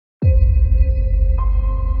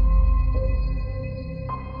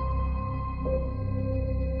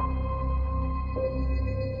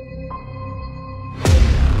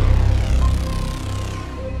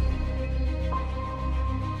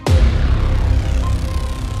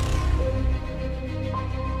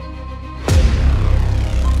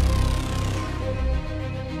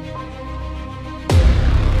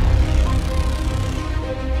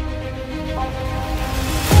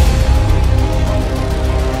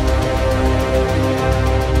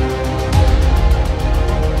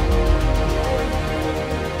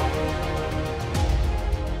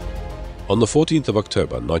On the 14th of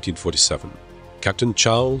October 1947, Captain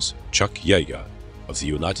Charles Chuck Yeager of the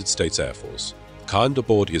United States Air Force climbed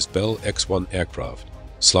aboard his Bell X-1 aircraft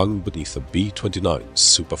slung beneath the B-29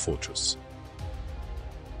 Super Fortress.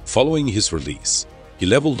 Following his release, he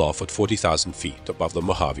leveled off at 40,000 feet above the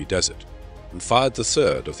Mojave Desert and fired the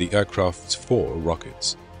third of the aircraft's 4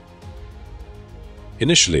 rockets.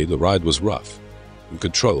 Initially, the ride was rough and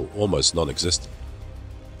control almost non-existent.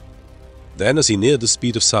 Then, as he neared the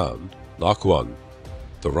speed of sound, Mach 1,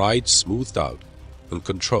 the ride smoothed out and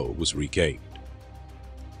control was regained.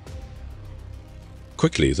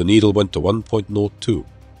 Quickly, the needle went to 1.02,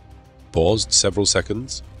 paused several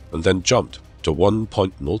seconds, and then jumped to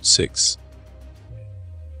 1.06.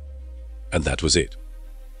 And that was it.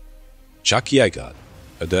 Chuck Yeager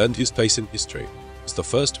had earned his place in history as the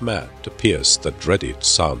first man to pierce the dreaded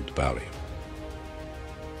sound barrier.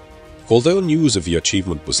 Although news of the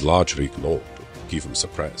achievement was largely ignored or even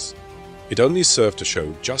suppressed, it only served to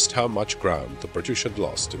show just how much ground the British had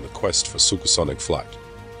lost in the quest for supersonic flight.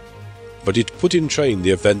 But it put in train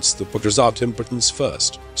the events that would result in Britain's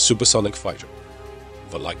first supersonic fighter,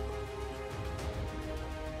 the Lightning.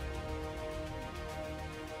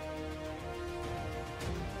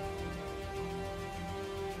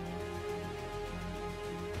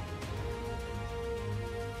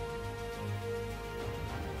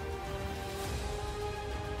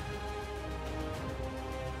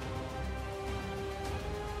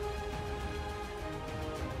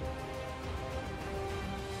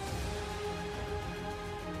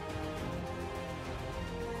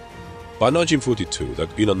 By 1942, there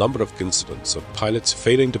had been a number of incidents of pilots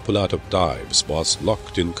failing to pull out of dives whilst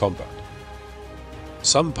locked in combat.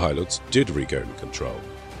 Some pilots did regain control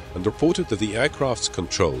and reported that the aircraft's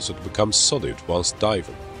controls had become solid whilst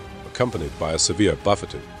diving, accompanied by a severe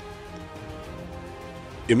buffeting.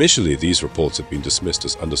 Initially, these reports had been dismissed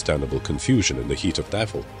as understandable confusion in the heat of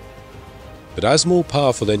battle. But as more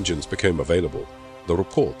powerful engines became available, the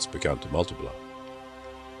reports began to multiply.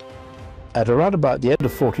 At around about the end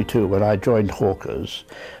of 42, when I joined Hawkers,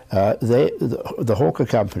 the Hawker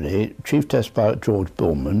Company, Chief Test Pilot George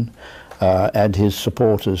Bullman and his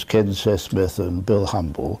supporters Ken Smith and Bill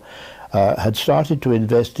Humble had started to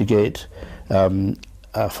investigate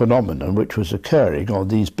a phenomenon which was occurring on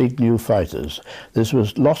these big new fighters. This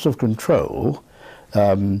was loss of control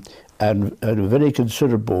and a very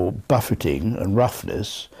considerable buffeting and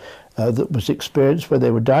roughness that was experienced when they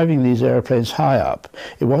were diving these airplanes high up.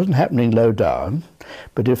 It wasn't happening low down,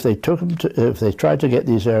 but if they tried to get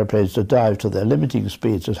these airplanes to dive to their limiting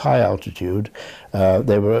speeds at high altitude,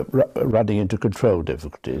 they were running into control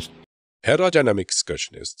difficulties. Aerodynamic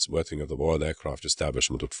excursionists working at the Royal Aircraft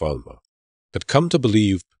Establishment at Falmouth had come to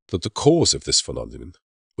believe that the cause of this phenomenon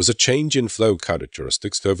was a change in flow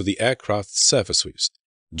characteristics over the aircraft's surface sweeps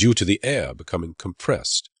due to the air becoming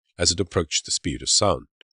compressed as it approached the speed of sound.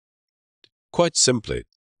 Quite simply,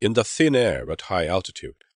 in the thin air at high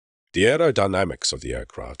altitude, the aerodynamics of the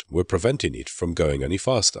aircraft were preventing it from going any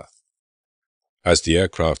faster. As the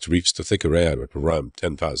aircraft reached the thicker air at around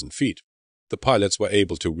 10,000 feet, the pilots were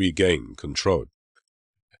able to regain control.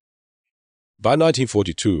 By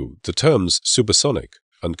 1942, the terms supersonic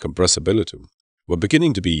and compressibility were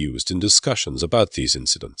beginning to be used in discussions about these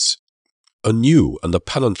incidents. A new and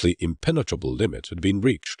apparently impenetrable limit had been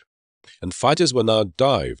reached, and fighters were now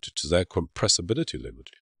dived to their compressibility limit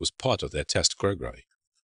was part of their test program.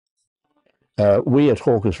 We at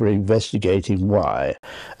Hawkers were investigating why,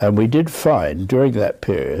 and we did find during that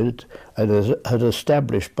period, and had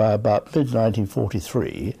established by about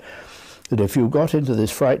mid-1943, that if you got into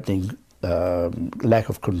this frightening lack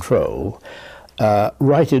of control,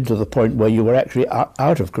 right into the point where you were actually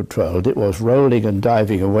out of control, it was rolling and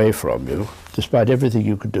diving away from you, despite everything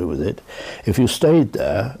you could do with it. If you stayed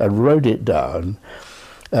there and rode it down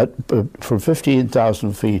from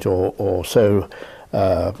 15,000 feet or so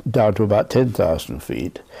down to about 10,000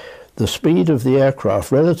 feet, the speed of the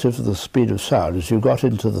aircraft relative to the speed of sound as you got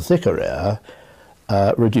into the thicker air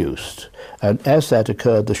reduced. And as that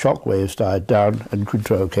occurred, the shock waves died down and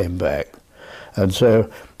control came back. And so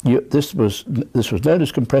this was known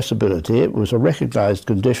as compressibility. It was a recognized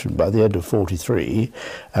condition by the end of 43,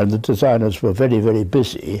 and the designers were very, very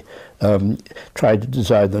busy trying to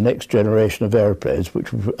design the next generation of airplanes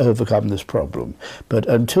which would overcome this problem. But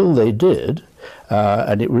until they did,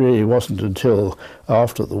 and it really wasn't until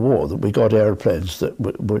after the war that we got airplanes that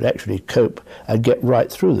would actually cope and get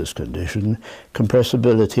right through this condition,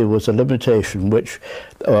 compressibility was a limitation which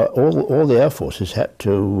all the air forces had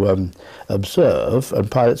to observe, and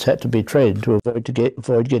pilots had to be trained to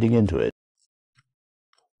avoid getting into it.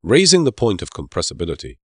 Raising the point of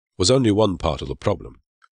compressibility was only one part of the problem.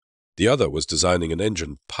 The other was designing an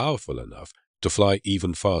engine powerful enough to fly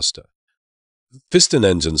even faster. Piston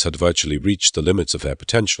engines had virtually reached the limits of their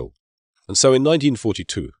potential, and so in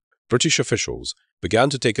 1942, British officials began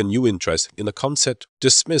to take a new interest in a concept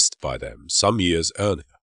dismissed by them some years earlier: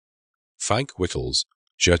 Frank Whittle's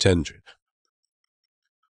jet engine.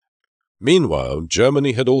 Meanwhile,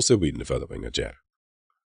 Germany had also been developing a jet.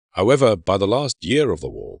 However, by the last year of the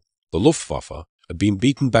war, the Luftwaffe had been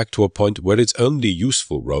beaten back to a point where its only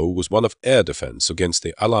useful role was one of air defense against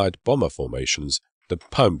the Allied bomber formations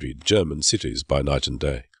that pounded German cities by night and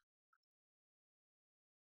day.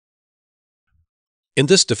 In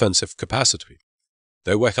this defensive capacity,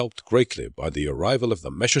 they were helped greatly by the arrival of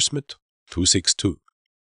the Messerschmitt 262.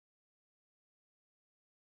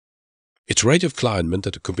 Its rate of climb meant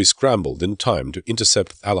that it could be scrambled in time to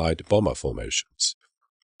intercept Allied bomber formations.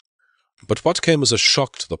 But what came as a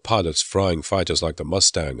shock to the pilots flying fighters like the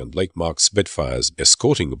Mustang and Blake Mark Spitfires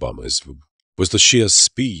escorting the bombers was the sheer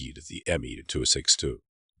speed of the Me-262.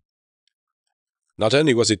 Not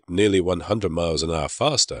only was it nearly 100 miles an hour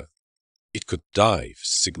faster, it could dive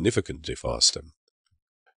significantly faster.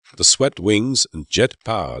 The swept wings and jet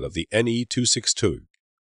power of the Me-262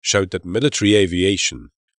 showed that military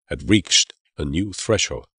aviation had reached a new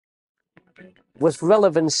threshold. With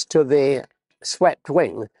relevance to the swept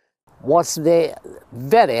wing was the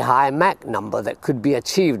very high Mach number that could be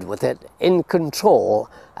achieved with it in control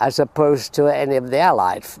as opposed to any of the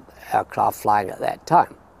Allied aircraft flying at that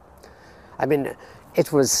time. I mean,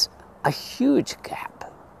 it was a huge gap,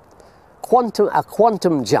 a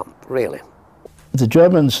quantum jump, really. The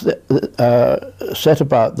Germans set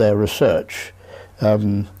about their research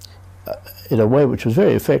in a way which was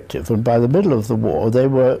very effective, and by the middle of the war they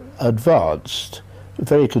were advanced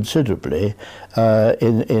very considerably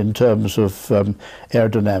in terms of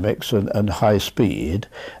aerodynamics and high speed,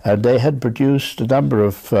 and they had produced a number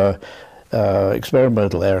of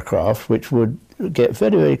experimental aircraft which would get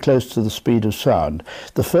very, very close to the speed of sound.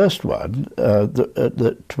 The first one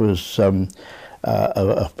that was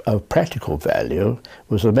of practical value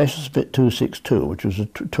was the Messerschmitt 262, which was a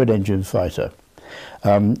twin-engine fighter.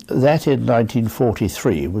 That in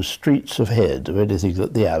 1943 was streets ahead of anything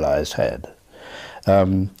that the Allies had.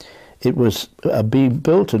 It was being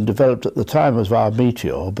built and developed at the time of our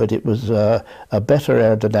Meteor, but it was a better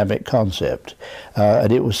aerodynamic concept.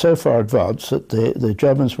 And it was so far advanced that the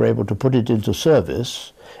Germans were able to put it into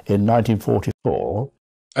service in 1944.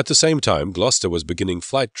 At the same time, Gloucester was beginning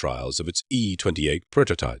flight trials of its E-28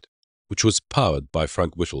 prototype, which was powered by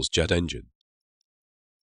Frank Whittle's jet engine.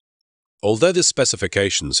 Although the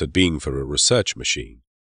specifications had been for a research machine,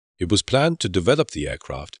 it was planned to develop the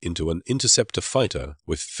aircraft into an interceptor fighter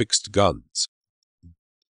with fixed guns.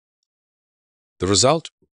 The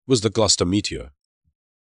result was the Gloucester Meteor.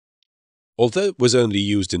 Although it was only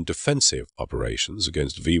used in defensive operations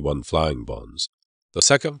against V-1 flying bombs, the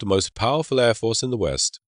second most powerful air force in the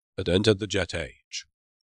West had entered the jet age.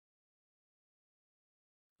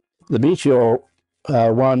 The Meteor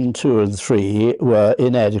 1, 2 and 3 were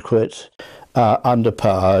inadequate,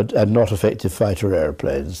 underpowered and not effective fighter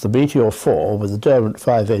aeroplanes. The Meteor 4, with the Derwent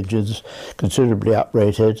 5 engines considerably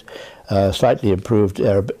uprated, slightly improved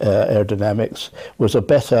aerodynamics, was a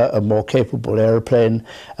better and more capable aeroplane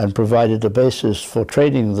and provided a basis for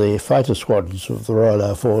training the fighter squadrons of the Royal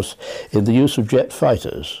Air Force in the use of jet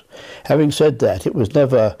fighters. Having said that, it was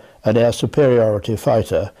never an air superiority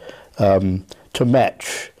fighter to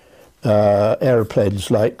match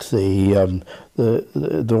aeroplanes like the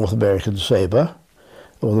North American Sabre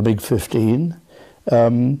or the MiG-15,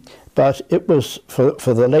 but it was, for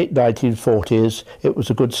the late 1940s, it was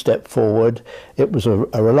a good step forward. It was a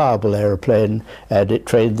reliable aeroplane, and it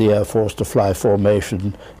trained the Air Force to fly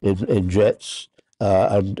formation in jets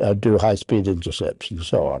and do high-speed intercepts and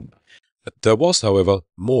so on. There was, however,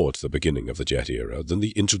 more to the beginning of the jet era than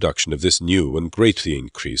the introduction of this new and greatly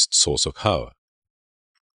increased source of power.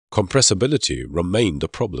 Compressibility remained a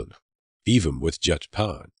problem, even with jet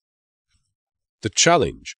power. The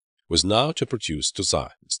challenge was now to produce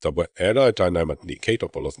designs that were aerodynamically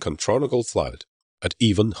capable of controllable flight at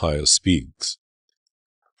even higher speeds.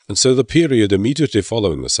 And so the period immediately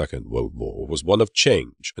following the Second World War was one of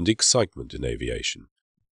change and excitement in aviation.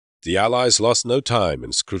 The Allies lost no time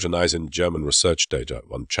in scrutinizing German research data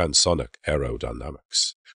on transonic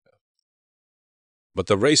aerodynamics. But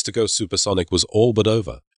the race to go supersonic was all but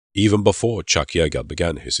over, even before Chuck Yeager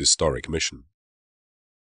began his historic mission.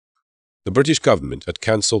 The British government had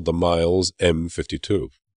cancelled the Miles M52,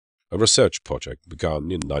 a research project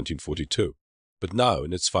begun in 1942, but now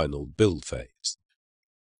in its final build phase.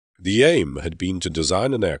 The aim had been to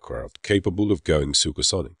design an aircraft capable of going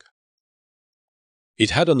supersonic. It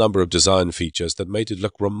had a number of design features that made it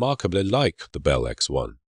look remarkably like the Bell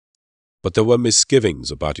X-1, but there were misgivings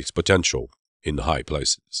about its potential in high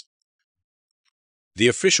places. The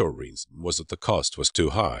official reason was that the cost was too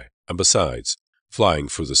high, and besides, flying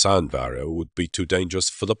through the sound barrier would be too dangerous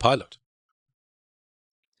for the pilot.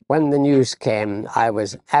 When the news came, I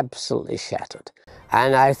was absolutely shattered.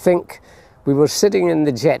 And I think we were sitting in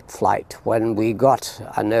the jet flight when we got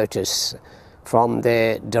a notice from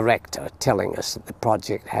the director telling us that the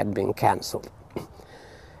project had been cancelled.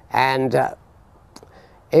 And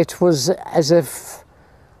it was as if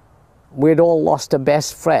we'd all lost a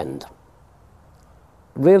best friend.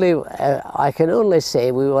 Really, I can only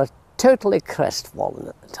say we were totally crestfallen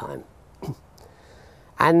at the time.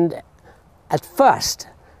 And at first,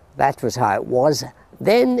 that was how it was.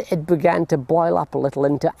 Then it began to boil up a little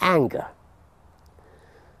into anger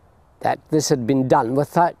that this had been done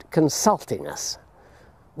without consulting us.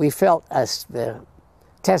 We felt, as the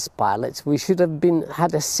test pilots, we should have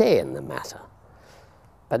had a say in the matter.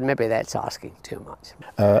 But maybe that's asking too much.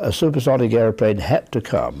 A supersonic aeroplane had to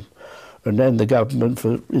come, and then the government,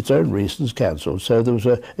 for its own reasons, cancelled. So there was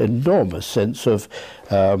an enormous sense of,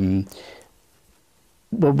 well,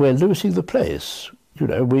 we're losing the place. You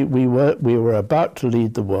know, we were about to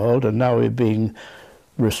lead the world, and now we're being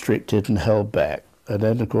restricted and held back. And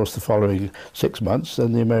then, of course, the following 6 months,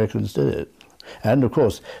 then the Americans did it. And, of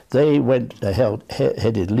course, they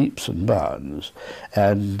headed leaps and bounds.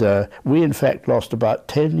 And we, in fact, lost about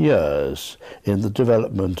 10 years in the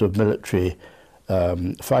development of military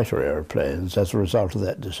fighter aeroplanes as a result of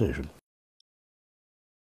that decision.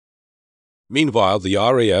 Meanwhile, the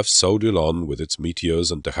RAF soldiered on with its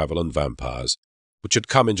Meteors and de Havilland Vampires, which had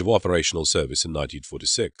come into operational service in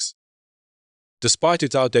 1946. Despite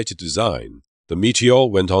its outdated design, the Meteor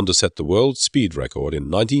went on to set the world speed record in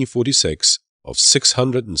 1946 of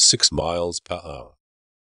 606 miles per hour.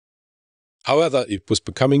 However, it was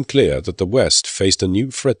becoming clear that the West faced a new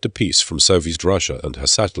threat to peace from Soviet Russia and her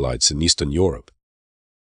satellites in Eastern Europe.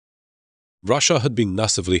 Russia had been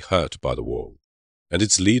massively hurt by the war, and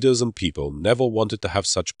its leaders and people never wanted to have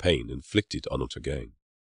such pain inflicted on it again.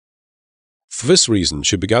 For this reason,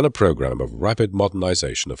 she began a program of rapid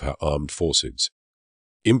modernization of her armed forces.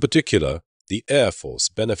 In particular, the Air Force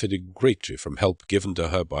benefited greatly from help given to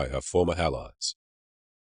her by her former allies.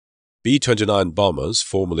 B-29 bombers,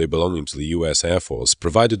 formerly belonging to the U.S. Air Force,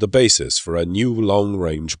 provided the basis for a new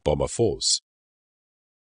long-range bomber force.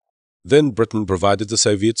 Then Britain provided the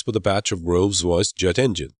Soviets with a batch of Rolls-Royce jet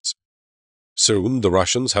engines. Soon the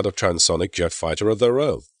Russians had a transonic jet fighter of their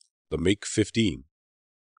own, the MiG-15.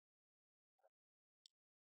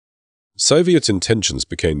 Soviets' intentions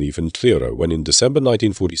became even clearer when in December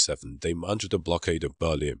 1947 they mounted a blockade of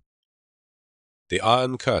Berlin. The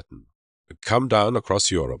Iron Curtain had come down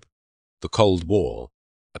across Europe. The Cold War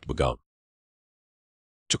had begun.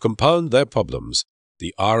 To compound their problems,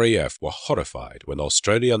 the RAF were horrified when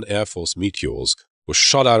Australian Air Force Meteors were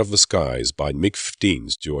shot out of the skies by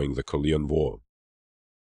MiG-15s during the Korean War.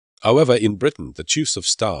 However, in Britain, the Chiefs of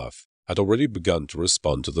Staff had already begun to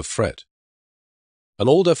respond to the threat. An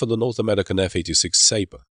order for the North American F-86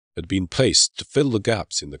 Sabre had been placed to fill the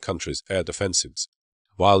gaps in the country's air defenses,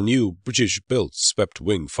 while new British-built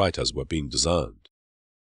swept-wing fighters were being designed.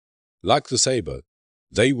 Like the Sabre,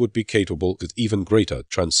 they would be capable of even greater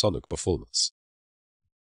transonic performance.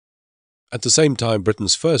 At the same time,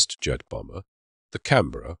 Britain's first jet bomber, the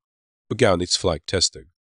Canberra, began its flight testing.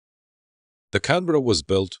 The Canberra was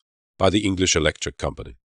built by the English Electric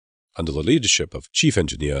Company, under the leadership of Chief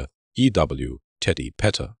Engineer E.W. Teddy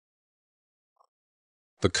Petter.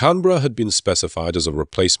 The Canberra had been specified as a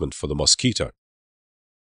replacement for the Mosquito.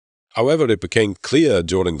 However, it became clear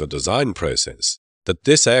during the design process that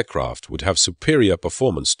this aircraft would have superior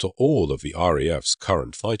performance to all of the RAF's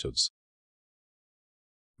current fighters.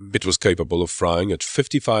 It was capable of flying at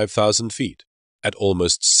 55,000 feet, at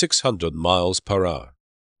almost 600 miles per hour,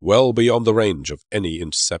 well beyond the range of any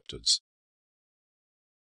interceptors.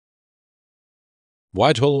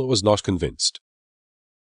 Whitehall was not convinced.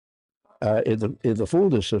 In the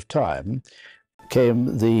fullness of time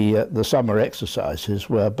came the summer exercises,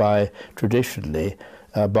 whereby traditionally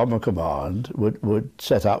Bomber Command would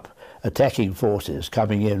set up attacking forces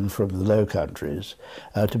coming in from the Low Countries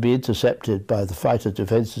to be intercepted by the fighter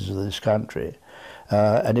defences of this country.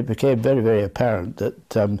 And it became very, very apparent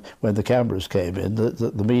that when the Canberras came in, that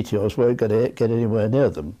the Meteors weren't going to get anywhere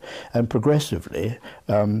near them. And progressively,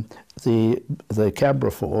 the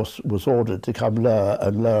Canberra force was ordered to come lower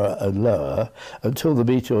and lower and lower until the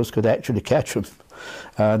Meteors could actually catch them.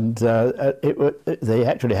 And they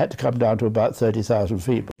actually had to come down to about 30,000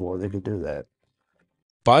 feet before they could do that.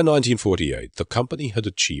 By 1948, the company had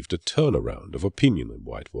achieved a turnaround of opinion in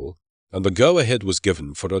Whitehall, and the go-ahead was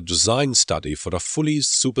given for a design study for a fully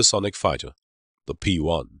supersonic fighter, the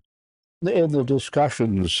P-1. In the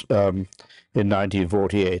discussions in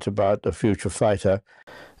 1948 about the future fighter,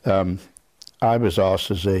 I was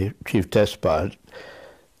asked as a chief test pilot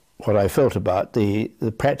what I felt about the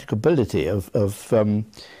practicability of flying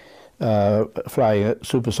at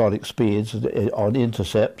supersonic speeds on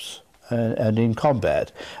intercepts and in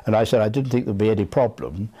combat. And I said I didn't think there'd be any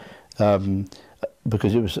problem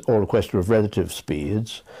because it was all a question of relative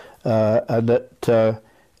speeds, and that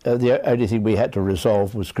the only thing we had to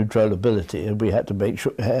resolve was controllability, and we had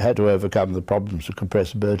to overcome the problems of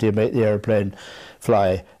compressibility and make the aeroplane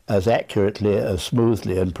fly as accurately, as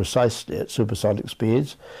smoothly and precisely at supersonic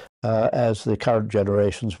speeds as the current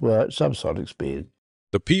generations were at subsonic speed.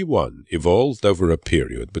 The P-1 evolved over a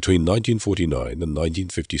period between 1949 and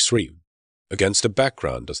 1953, against a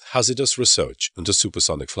background of hazardous research into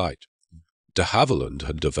supersonic flight. De Havilland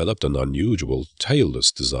had developed an unusual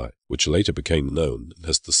tailless design, which later became known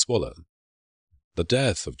as the Swallow. The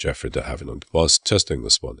death of Geoffrey de Havilland, whilst testing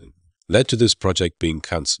the Swallow, led to this project being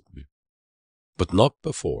cancelled, but not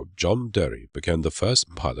before John Derry became the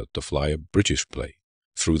first pilot to fly a British plane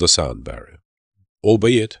through the sound barrier,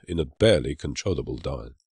 albeit in a barely controllable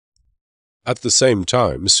dive. At the same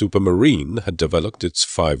time, Supermarine had developed its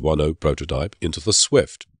 510 prototype into the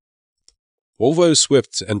Swift. Although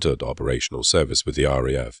Swifts entered operational service with the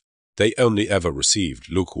RAF, they only ever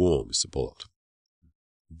received lukewarm support.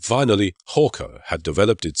 Finally, Hawker had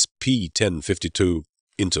developed its P-1052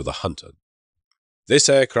 into the Hunter. This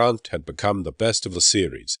aircraft had become the best of the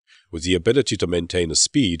series, with the ability to maintain a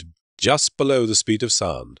speed just below the speed of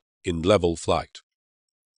sound in level flight.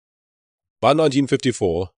 By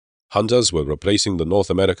 1954, Hunters were replacing the North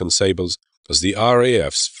American Sabres as the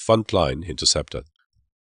RAF's frontline interceptor.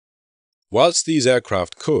 Whilst these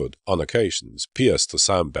aircraft could, on occasions, pierce the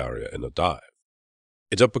sound barrier in a dive,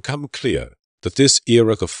 it had become clear that this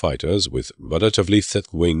era of fighters with relatively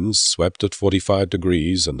thick wings swept at 45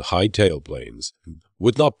 degrees and high tailplanes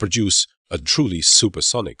would not produce a truly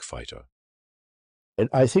supersonic fighter. And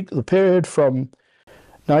I think the period from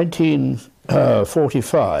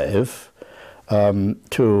 1945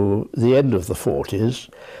 to the end of the 40s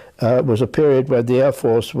was a period when the Air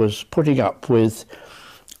Force was putting up with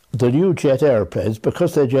the new jet aeroplanes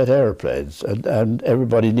because they're jet aeroplanes, and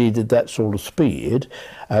everybody needed that sort of speed,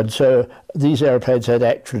 and so these aeroplanes had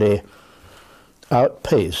actually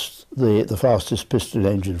outpaced the fastest piston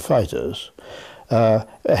engine fighters.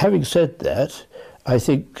 Having said that, I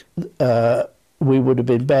think we would have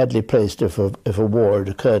been badly placed if a war had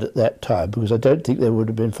occurred at that time, because I don't think they would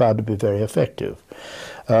have been found to be very effective.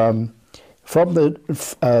 From the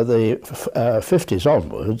 50s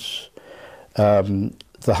onwards,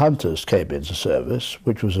 the Hunters came into service,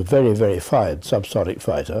 which was a very, very fine subsonic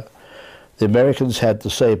fighter. The Americans had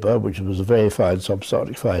the Sabre, which was a very fine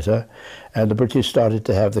subsonic fighter, and the British started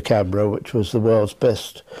to have the Canberra, which was the world's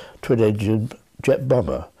best twin-engine jet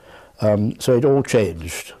bomber. So it all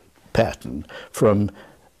changed pattern from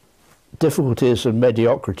difficulties and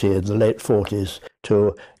mediocrity in the late 40s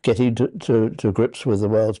to getting to grips with the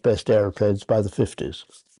world's best aeroplanes by the 50s.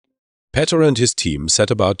 Petter and his team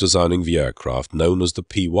set about designing the aircraft known as the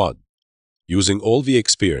P-1, using all the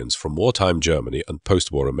experience from wartime Germany and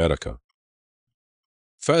post-war America.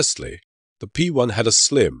 Firstly, the P-1 had a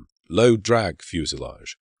slim, low-drag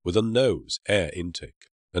fuselage with a nose air intake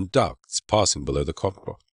and ducts passing below the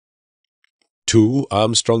cockpit. Two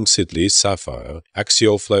Armstrong-Siddeley Sapphire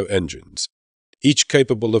axial flow engines, each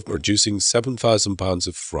capable of producing 7,000 pounds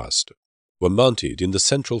of thrust, were mounted in the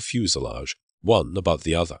central fuselage, one above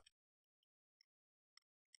the other.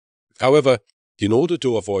 However, in order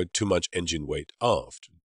to avoid too much engine weight aft,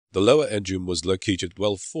 the lower engine was located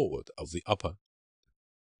well forward of the upper.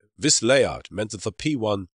 This layout meant that the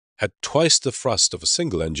P-1 had twice the thrust of a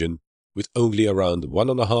single engine with only around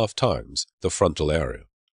 1.5 times the frontal area.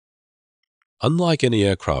 Unlike any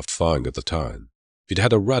aircraft flying at the time, it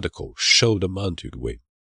had a radical shoulder-mounted wing,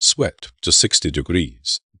 swept to 60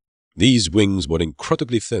 degrees. These wings were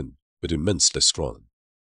incredibly thin but immensely strong.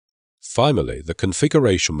 Finally, the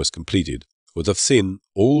configuration was completed with a thin,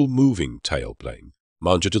 all-moving tailplane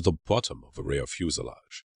mounted at the bottom of the rear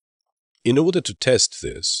fuselage. In order to test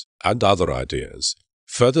this and other ideas,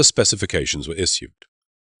 further specifications were issued.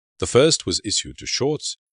 The first was issued to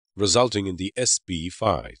Shorts, resulting in the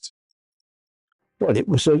SB-5. Well, it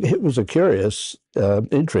was a curious,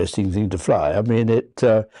 interesting thing to fly. I mean, it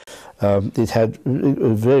was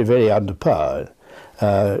very, very underpowered.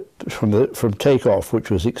 from takeoff, which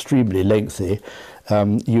was extremely lengthy.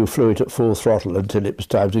 You flew it at full throttle until it was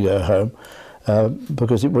time to go home.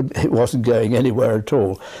 Because it wasn't going anywhere at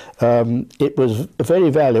all. It was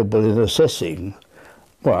very valuable in assessing.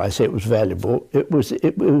 Well, I say it was valuable. It was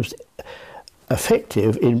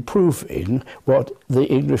effective in proving what the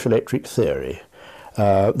English electric theory.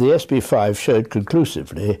 The SB5 showed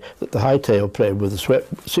conclusively that the high tail plane with the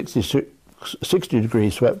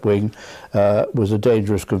 60-degree swept wing was a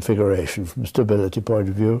dangerous configuration from a stability point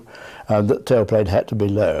of view, and that the tailplane had to be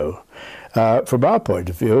low. From our point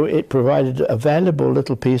of view, it provided a valuable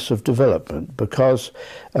little piece of development because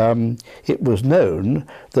it was known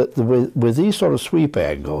that with these sort of sweep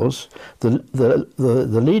angles, the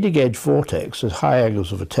leading edge vortex at high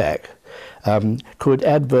angles of attack could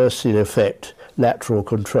adversely affect lateral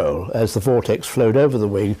control. As the vortex flowed over the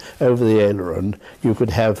wing, over the aileron, you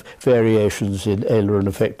could have variations in aileron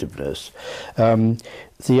effectiveness.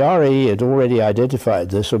 The RAE had already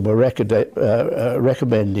identified this and were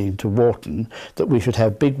recommending to Wharton that we should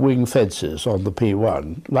have big wing fences on the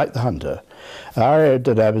P1, like the Hunter. Our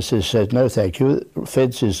aerodynamicist said, no thank you,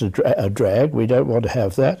 fence is a drag, we don't want to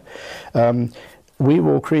have that. We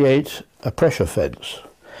will create a pressure fence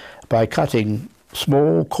by cutting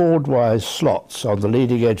small chordwise slots on the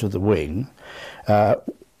leading edge of the wing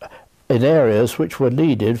in areas which were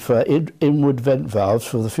needed for inward vent valves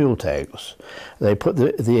for the fuel tanks. They put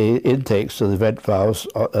the intakes to the vent valves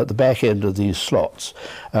at the back end of these slots,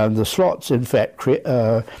 and the slots in fact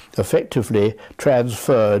effectively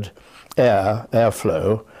transferred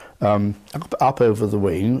airflow up over the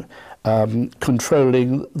wing,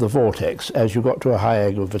 controlling the vortex as you got to a high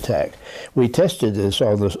angle of attack. We tested this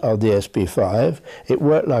on the SB5. It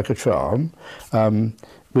worked like a charm.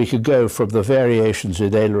 We could go from the variations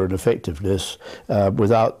in aileron effectiveness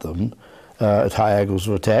without them at high angles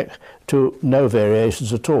of attack to no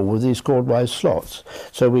variations at all with these chordwise slots.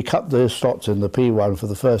 So we cut those slots in the P1 for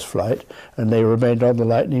the first flight, and they remained on the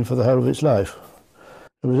Lightning for the whole of its life.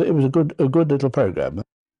 It was a good little program.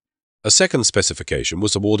 A second specification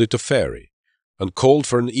was awarded to Fairey and called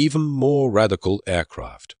for an even more radical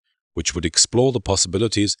aircraft, which would explore the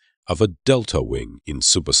possibilities of a delta wing in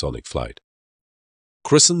supersonic flight.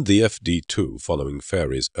 Christened the FD-2 following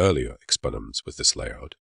Fairey's earlier experiments with this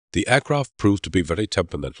layout, the aircraft proved to be very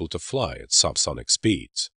temperamental to fly at subsonic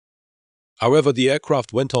speeds. However, the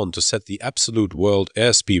aircraft went on to set the absolute world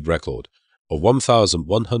airspeed record of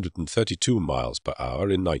 1,132 miles per hour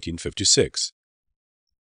in 1956.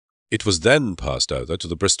 It was then passed over to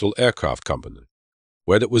the Bristol Aircraft Company,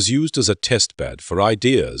 where it was used as a test bed for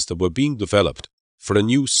ideas that were being developed for a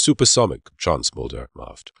new supersonic transport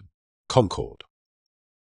aircraft, Concorde.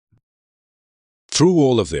 Through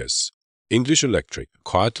all of this, English Electric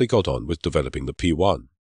quietly got on with developing the P1,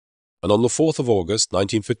 and on the 4th of August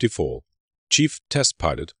 1954, Chief Test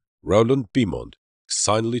Pilot Roland Beaumont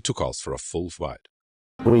finally took off for a full flight.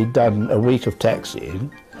 We'd done a week of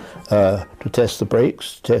taxiing to test the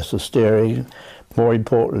brakes, test the steering, more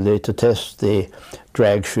importantly to test the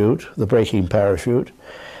drag chute, the braking parachute.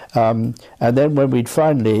 And then when we'd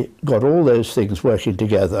finally got all those things working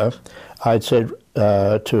together, I'd said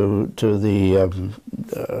to the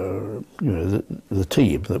the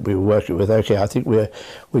team that we were working with, okay, I think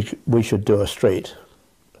we should do a straight,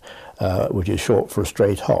 which is short for a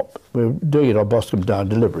straight hop. We're doing it on Boscombe Down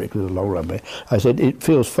deliberately because it's a long runway. I said, it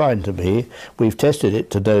feels fine to me. We've tested it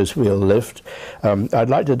to nose wheel lift. I'd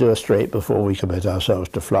like to do a straight before we commit ourselves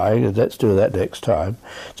to flying, and let's do that next time.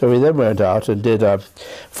 So we then went out and did a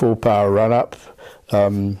full power run up,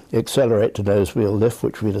 accelerate to nose wheel lift,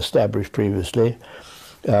 which we'd established previously,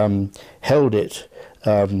 held it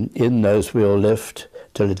in nose wheel lift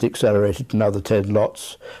till it accelerated another 10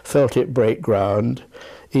 knots, felt it break ground,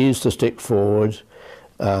 eased the stick forward,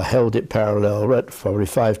 held it parallel at probably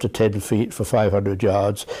 5 to 10 feet for 500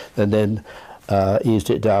 yards, and then eased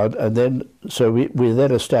it down. And then, so we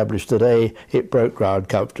then established that it broke ground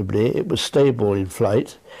comfortably, it was stable in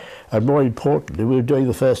flight, and more importantly, we were doing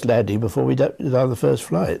the first landing before we did the first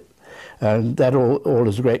flight. And that all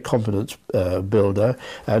is a great confidence builder,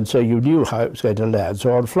 and so you knew how it was going to land.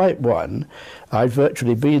 So on flight one, I'd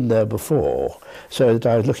virtually been there before, so that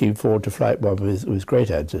I was looking forward to flight one with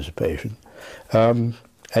great anticipation. And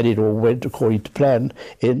it all went according to plan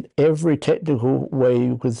in every technical way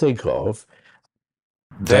you could think of.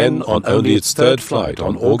 Then, on only its third flight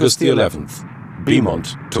on August the 11th,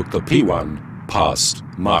 Beaumont took the P1 past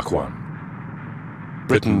Mach 1.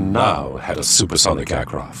 Britain now had a supersonic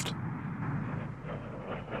aircraft.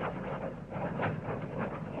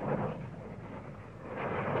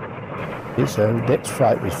 So next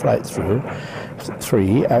flight was Flight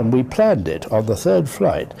 3, and we planned it on the third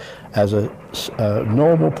flight as a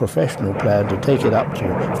normal professional plan to take it up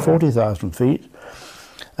to 40,000 feet,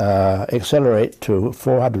 accelerate to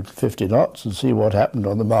 450 knots and see what happened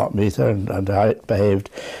on the Mach meter and how it behaved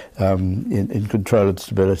in control and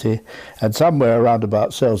stability. And somewhere around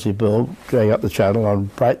about Selseyburg, going up the channel on a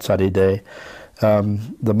bright sunny day,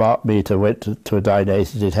 the Mach meter went to a 9.8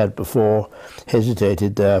 as it had before,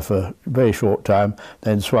 hesitated there for a very short time,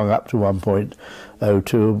 then swung up to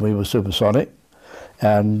 1.02 and we were supersonic.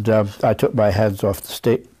 And I took my hands off the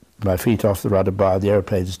stick, my feet off the rudder bar. The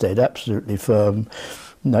aeroplane stayed absolutely firm,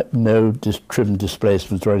 no trim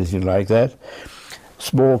displacements or anything like that.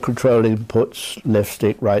 Small control inputs, left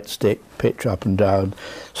stick, right stick, pitch up and down,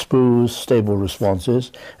 smooth, stable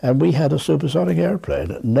responses, and we had a supersonic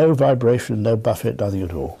airplane. No vibration, no buffet, nothing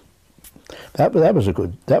at all. That was a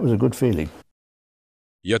good feeling.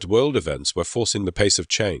 Yet world events were forcing the pace of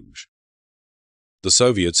change. The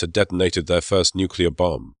Soviets had detonated their first nuclear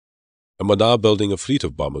bomb, and were now building a fleet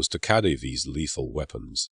of bombers to carry these lethal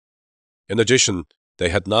weapons. In addition, they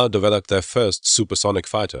had now developed their first supersonic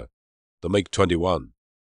fighter, the MiG-21.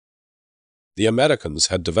 The Americans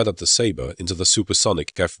had developed the Sabre into the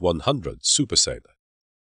supersonic F-100 Super Sailor,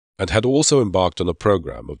 and had also embarked on a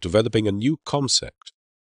program of developing a new concept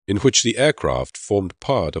in which the aircraft formed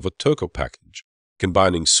part of a Turco package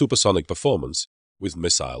combining supersonic performance with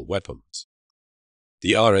missile weapons.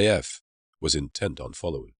 The RAF was intent on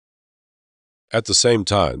following. At the same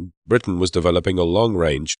time, Britain was developing a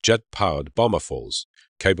long-range jet-powered bomber force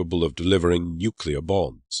capable of delivering nuclear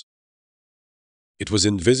bombs. It was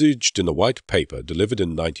envisaged in a white paper delivered in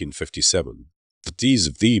 1957 that these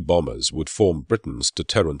V bombers would form Britain's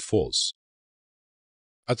deterrent force.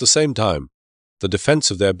 At the same time, the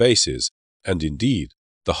defense of their bases, and indeed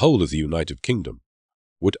the whole of the United Kingdom,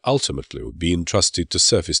 would ultimately be entrusted to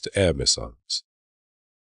surface-to-air missiles.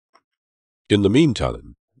 In the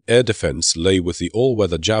meantime, air defense lay with the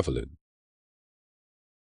all-weather Javelin.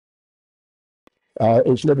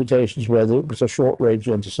 Its limitations were that it was a short-range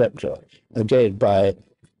interceptor, again by,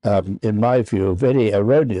 in my view, a very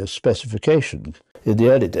erroneous specification in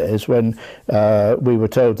the early days when we were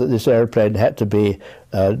told that this airplane had to be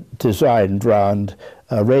designed round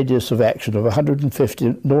a radius of action of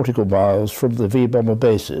 150 nautical miles from the V-bomber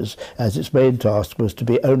bases, as its main task was to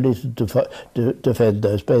be only to defend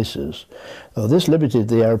those bases. This limited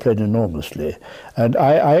the airplane enormously, and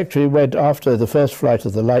I actually went, after the first flight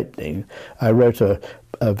of the Lightning, I wrote a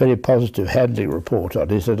very positive handling report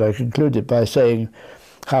on it, and I concluded by saying,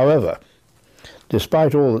 however,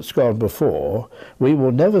 despite all that's gone before, we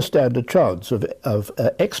will never stand a chance of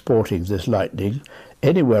exporting this Lightning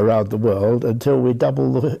anywhere around the world until we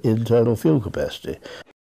double the internal fuel capacity.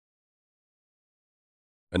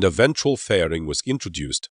 And a ventral fairing was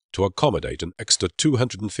introduced to accommodate an extra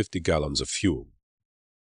 250 gallons of fuel.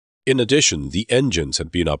 In addition, the engines had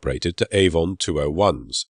been upgraded to Avon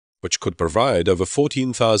 201s, which could provide over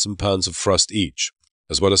 14,000 pounds of thrust each,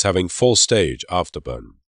 as well as having full-stage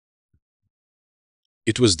afterburn.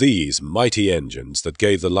 It was these mighty engines that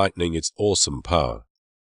gave the Lightning its awesome power.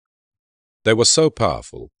 They were so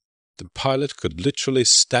powerful, the pilot could literally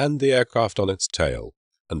stand the aircraft on its tail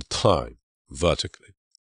and climb vertically.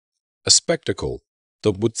 A spectacle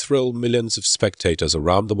that would thrill millions of spectators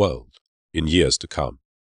around the world in years to come.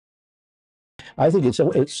 I think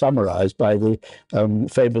it's summarized by the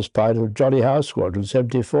famous pilot of Johnny Howe Squadron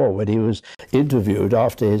 74, when he was interviewed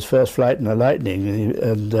after his first flight in a Lightning,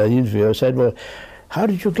 and the interviewer said, well, how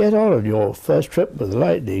did you get on your first trip with the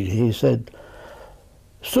Lightning? He said,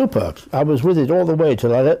 super. I was with it all the way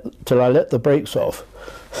till I let the brakes off.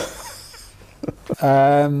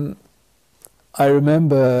 I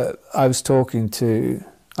remember I was talking to,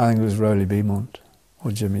 I think it was Rowley Beaumont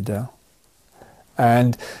or Jimmy Dell,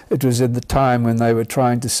 and it was at the time when they were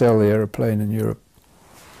trying to sell the aeroplane in Europe,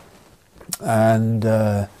 and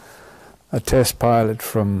a test pilot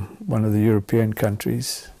from one of the European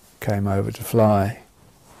countries came over to fly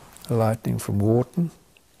a Lightning from Wharton.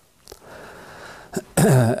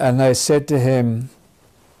 And they said to him,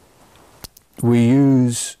 we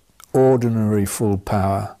use ordinary full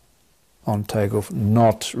power on takeoff,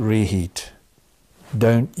 not reheat.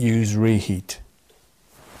 Don't use reheat.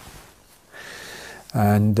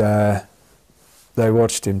 And they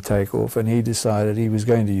watched him take off, and he decided he was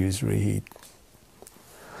going to use reheat.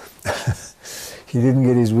 He didn't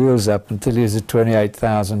get his wheels up until he was at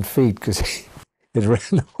 28,000 feet because it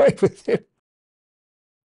ran away with him.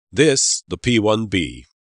 This, the P-1B,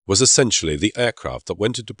 was essentially the aircraft that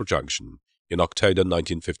went into production in October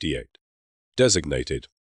 1958, designated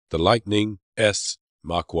the Lightning S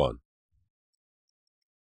Mark I.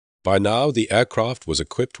 By now, the aircraft was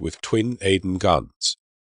equipped with twin Aden guns.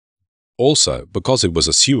 Also, because it was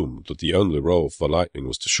assumed that the only role for Lightning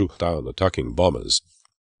was to shoot down attacking bombers,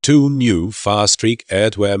 2 new far-streak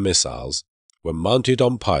air-to-air missiles were mounted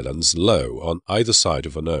on pylons low on either side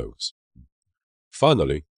of a nose.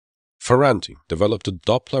 Finally, Ferranti developed a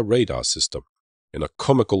Doppler radar system in a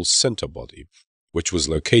conical center body, which was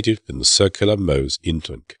located in the circular Mohs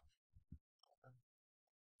interlink.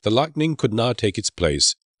 The Lightning could now take its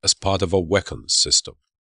place as part of a weapons system,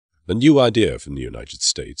 a new idea from the United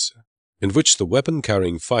States, in which the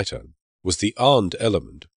weapon-carrying fighter was the armed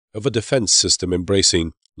element of a defense system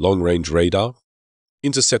embracing long-range radar,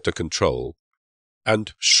 interceptor control,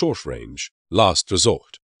 and short-range, last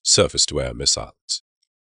resort, surface-to-air missiles.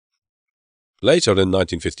 Later in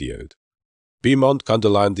 1958, Beaumont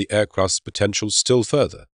underlined the aircraft's potential still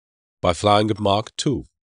further by flying a Mark II,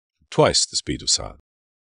 twice the speed of sound.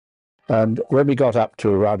 And when we got up to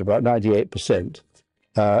around about 98%,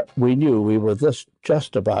 we knew we were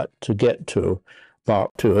just about to get to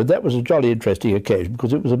Mark II, and that was a jolly interesting occasion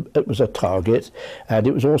because it was a target, and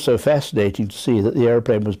it was also fascinating to see that the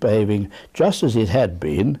aeroplane was behaving just as it had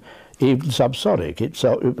been, even subsonic.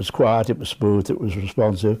 It was quiet, it was smooth, it was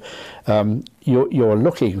responsive. You're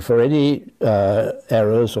looking for any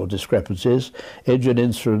errors or discrepancies. Engine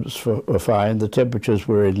instruments were fine, the temperatures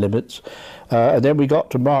were in limits. And then we got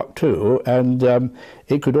to Mark II, and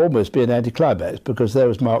it could almost be an anticlimax because there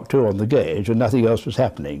was Mark II on the gauge and nothing else was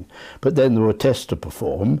happening. But then there were tests to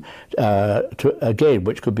perform, again,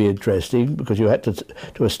 which could be interesting because you had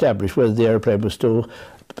to establish whether the aeroplane was still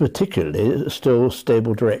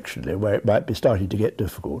stable directionally, where it might be starting to get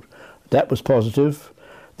difficult. That was positive.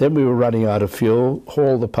 Then we were running out of fuel,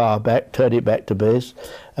 haul the power back, turn it back to base,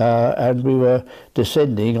 and we were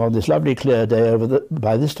descending on this lovely clear day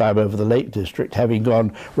by this time over the Lake District, having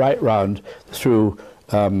gone right round through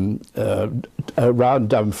around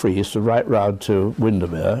Dumfries and right round to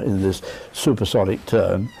Windermere in this supersonic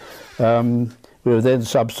turn. We were then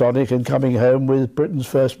subsonic and coming home with Britain's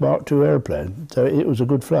first Mark II aeroplane. So it was a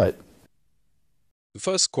good flight. The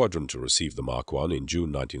first squadron to receive the Mark I in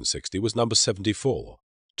June 1960 was number 74,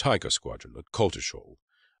 Tiger Squadron at Coltishall,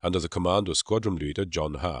 under the command of Squadron Leader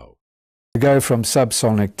John Howe. To go from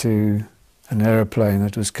subsonic to an aeroplane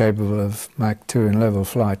that was capable of Mach 2 in level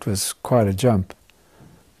flight was quite a jump.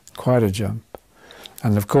 Quite a jump.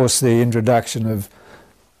 And of course the introduction of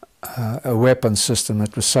a weapon system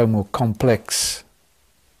that was so more complex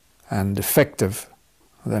and effective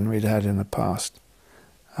than we'd had in the past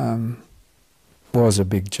was a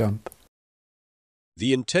big jump.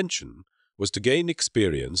 The intention was to gain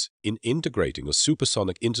experience in integrating a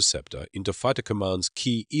supersonic interceptor into Fighter Command's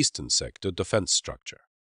key Eastern Sector defense structure.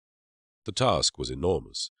 The task was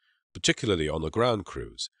enormous, particularly on the ground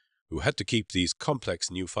crews, who had to keep these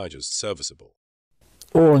complex new fighters serviceable.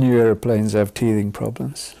 All new aeroplanes have teething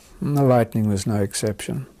problems, and the Lightning was no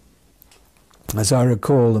exception. As I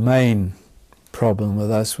recall, the main problem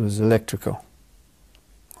with us was electrical,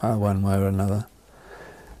 one way or another.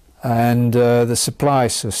 And the supply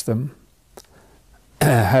system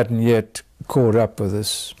hadn't yet caught up with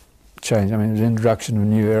this change. I mean, the introduction of a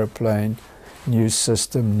new aeroplane, new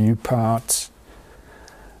system, new parts,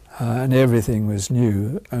 and everything was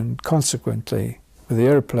new. And consequently, with the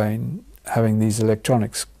aeroplane having these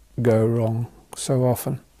electronics go wrong so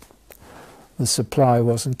often, the supply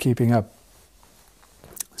wasn't keeping up.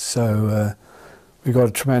 So we got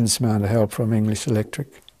a tremendous amount of help from English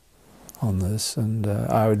Electric on this, and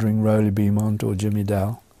I would ring Rowley Beaumont or Jimmy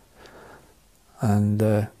Dow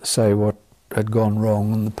and say what had gone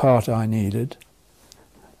wrong and the part I needed,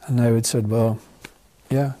 and they would say, well,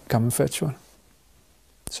 yeah, come and fetch one.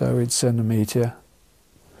 So we'd send a Meteor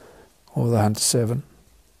or the Hunter 7,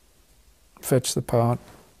 fetch the part,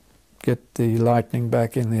 get the Lightning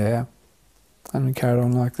back in the air, and we carried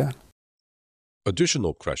on like that.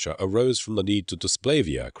 Additional pressure arose from the need to display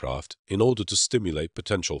the aircraft in order to stimulate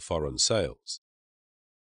potential foreign sales.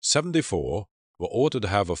 74 were ordered to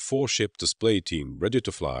have a 4-ship display team ready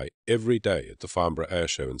to fly every day at the Farnborough Air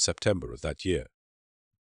Show in September of that year.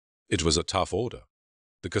 It was a tough order,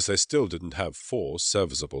 because they still didn't have 4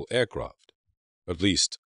 serviceable aircraft, at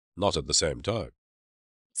least not at the same time.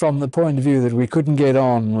 From the point of view that we couldn't get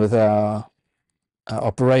on with our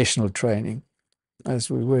operational training as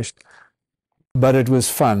we wished, but it was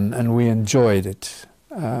fun and we enjoyed it.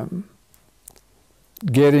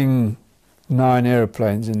 Getting 9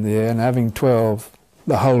 airplanes in the air and having 12,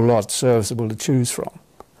 the whole lot serviceable to choose from,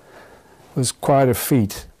 was quite a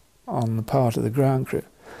feat on the part of the ground crew.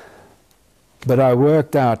 But I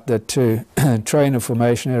worked out that to train a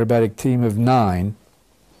formation aerobatic team of 9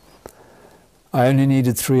 I only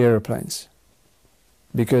needed 3 aeroplanes,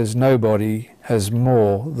 because nobody has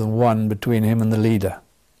more than one between him and the leader.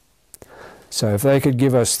 So if they could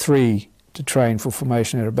give us 3 to train for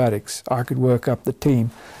formation aerobatics, I could work up the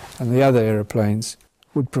team, and the other aeroplanes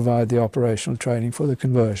would provide the operational training for the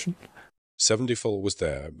conversion. 74 was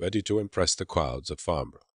there, ready to impress the crowds at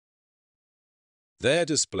Farnborough. Their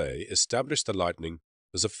display established the Lightning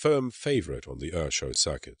as a firm favorite on the airshow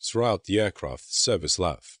circuit throughout the aircraft's service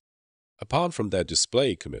life. Apart from their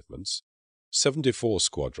display commitments, 74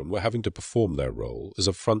 Squadron were having to perform their role as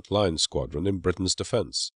a front-line squadron in Britain's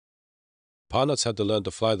defense. Pilots had to learn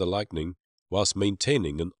to fly the Lightning whilst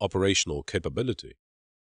maintaining an operational capability.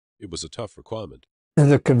 It was a tough requirement.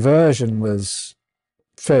 And the conversion was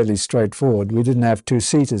fairly straightforward. We didn't have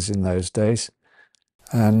 2-seaters in those days,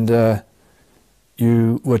 and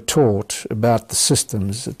you were taught about the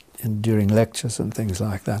systems during lectures and things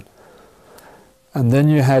like that. And then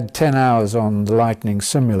you had 10 hours on the Lightning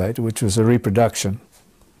simulator, which was a reproduction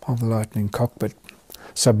of the Lightning cockpit.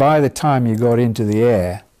 So by the time you got into the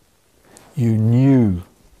air, you knew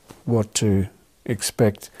what to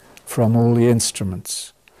expect from all the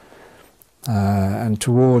instruments. And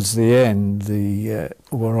towards the end,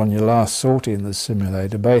 or on your last sortie in the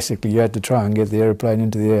simulator, basically you had to try and get the aeroplane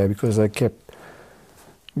into the air because they kept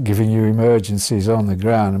giving you emergencies on the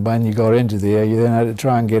ground. And when you got into the air, you then had to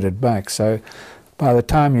try and get it back. So by the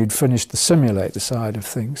time you'd finished the simulator side of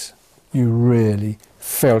things, you really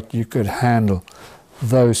felt you could handle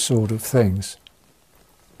those sort of things.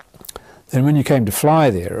 Then when you came to fly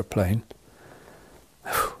the aeroplane,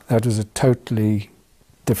 that was a totally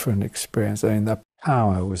different experience. I mean, the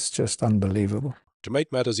power was just unbelievable. To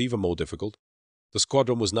make matters even more difficult, the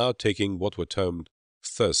squadron was now taking what were termed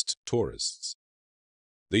thirst tourists.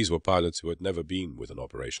 These were pilots who had never been with an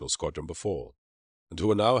operational squadron before, and who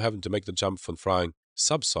were now having to make the jump from flying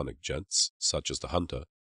subsonic jets, such as the Hunter,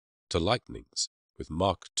 to Lightnings with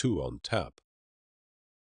Mach II on tap.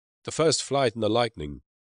 The first flight in the Lightning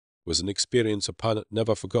was an experience a pilot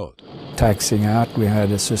never forgot. Taxiing out, we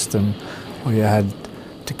had a system where you had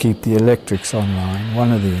to keep the electrics online.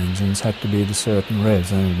 One of the engines had to be at a certain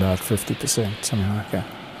revs, only about 50%, something like that.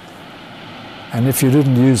 And if you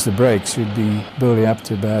didn't use the brakes, you'd be building up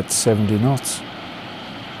to about 70 knots.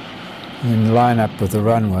 And then line up with the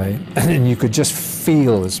runway, and you could just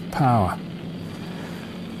feel this power.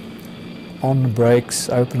 On the brakes,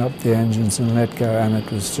 open up the engines and let go, and it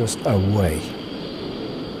was just away.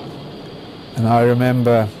 And I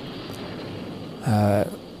remember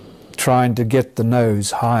trying to get the nose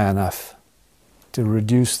high enough to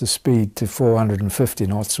reduce the speed to 450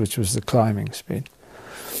 knots, which was the climbing speed.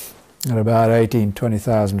 At about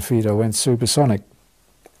 20,000 feet, I went supersonic.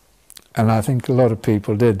 And I think a lot of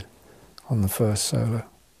people did on the first solo.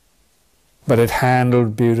 But it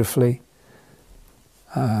handled beautifully.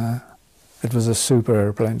 It was a super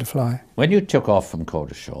airplane to fly. When you took off from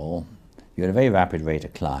Coulter, you had a very rapid rate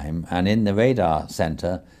of climb, and in the radar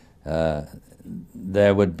center,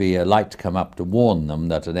 there would be a light come up to warn them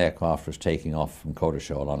that an aircraft was taking off from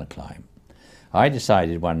Coulter on a climb. I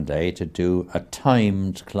decided one day to do a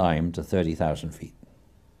timed climb to 30,000 feet.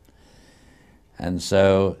 And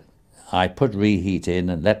so I put reheat in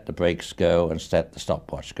and let the brakes go and set the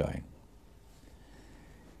stopwatch going.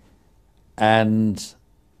 And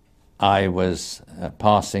I was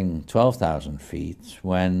passing 12,000 feet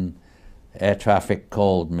when air traffic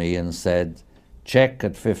called me and said, check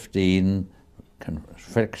at 15,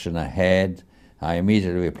 friction ahead. I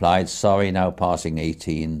immediately replied, sorry, now passing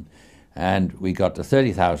 18. And we got to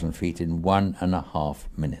 30,000 feet in 1.5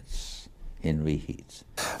 minutes in reheat.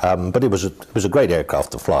 But it was a great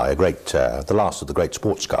aircraft to fly, a great, the last of the great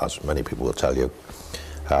sports cars, many people will tell you.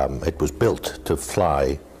 It was built to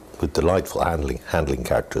fly with delightful handling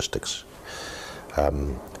characteristics.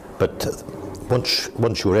 But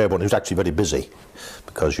once you were airborne, it was actually very busy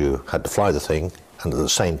because you had to fly the thing and at the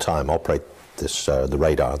same time operate this, the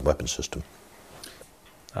radar and weapon system.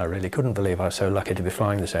 I really couldn't believe I was so lucky to be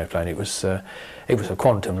flying this airplane. It was a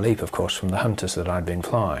quantum leap, of course, from the Hunters that I'd been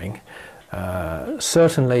flying.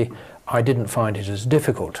 Certainly, I didn't find it as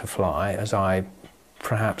difficult to fly as I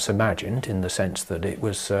perhaps imagined, in the sense that it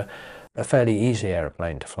was a fairly easy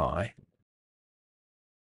airplane to fly.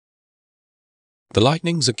 The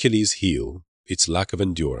Lightning's Achilles heel, its lack of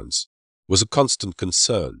endurance, was a constant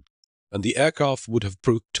concern, and the aircraft would have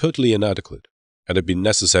proved totally inadequate had it been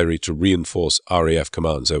necessary to reinforce RAF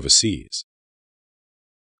commands overseas.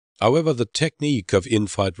 However, the technique of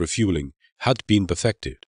in-flight refueling had been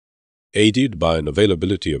perfected, aided by an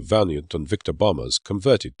availability of Valiant and Victor bombers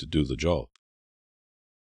converted to do the job.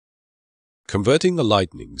 Converting the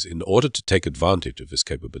Lightnings in order to take advantage of this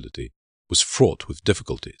capability was fraught with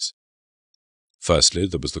difficulties. Firstly,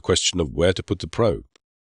 there was the question of where to put the probe.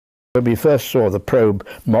 When we first saw the probe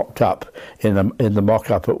mocked up in the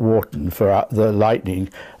mock-up at Wharton for the Lightning,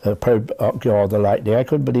 probe on the Lightning, I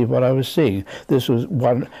couldn't believe what I was seeing. This was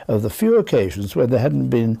one of the few occasions when there hadn't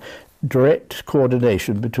been direct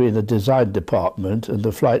coordination between the design department and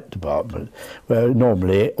the flight department, where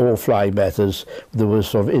normally all flying matters there was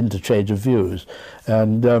sort of interchange of views.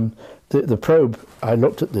 And the probe, I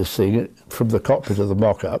looked at this thing from the cockpit of the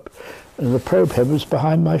mock-up, and the probe head was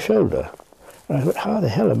behind my shoulder. And I thought, how the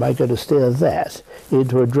hell am I going to steer that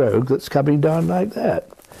into a drogue that's coming down like that?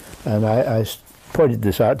 And I pointed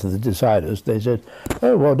this out to the designers. They said,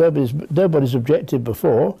 oh, well, nobody's objected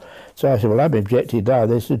before. So I said, well, I'm objecting now.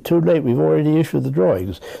 They said, too late, we've already issued the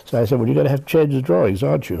drawings. So I said, well, you're going to have to change the drawings,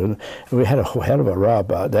 aren't you? And we had a hell of a row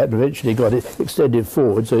about that, and eventually got it extended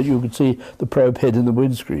forward so that you could see the probe head in the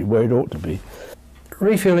windscreen where it ought to be.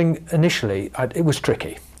 Refueling initially, it was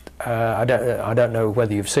tricky. I don't know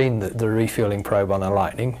whether you've seen the refueling probe on a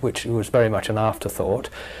Lightning, which was very much an afterthought,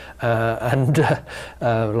 and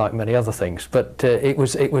like many other things. But it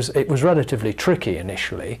was relatively tricky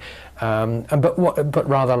initially, but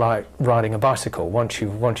rather like riding a bicycle. Once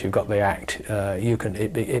you've got the act,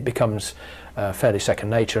 it becomes fairly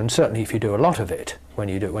second nature. And certainly if you do a lot of it, when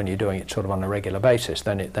you're doing it sort of on a regular basis,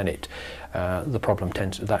 then the problem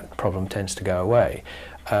tends to go away.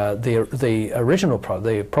 The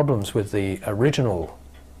problems with the original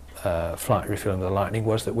flight refueling of the Lightning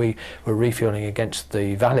was that we were refueling against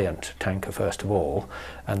the Valiant tanker first of all,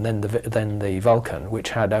 and then the Vulcan,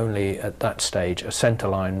 which had only at that stage a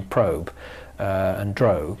centerline probe and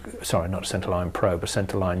drogue. Sorry, not a centerline probe, a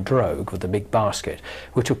centerline drogue with a big basket,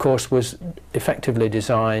 which of course was effectively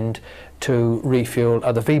designed to refuel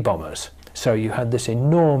other V-bombers. So you had this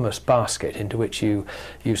enormous basket into which you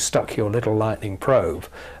stuck your little Lightning probe,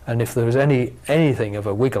 and if there was anything of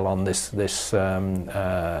a wiggle on this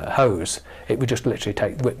hose, it would just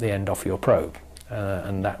literally whip the end off your probe,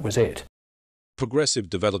 and that was it. Progressive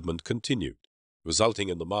development continued, resulting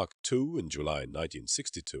in the Mark II in July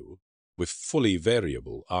 1962, with fully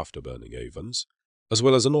variable afterburning avons, as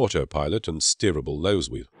well as an autopilot and steerable nose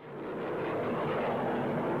wheel.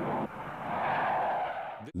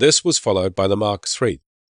 This was followed by the Mark III.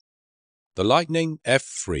 The Lightning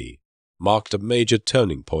F3 marked a major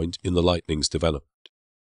turning point in the Lightning's development.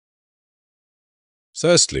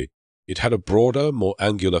 Firstly, it had a broader, more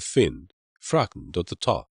angular fin, flattened at the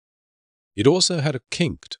top. It also had a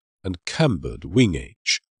kinked and cambered wing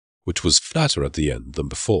edge, which was flatter at the end than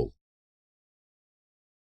before.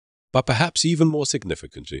 But perhaps even more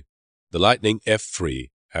significantly, the Lightning F3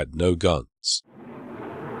 had no guns.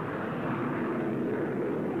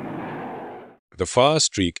 The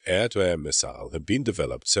Fire-Streak air-to-air missile had been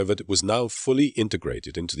developed so that it was now fully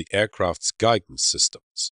integrated into the aircraft's guidance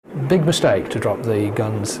systems. Big mistake to drop the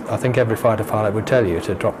guns. I think every fighter pilot would tell you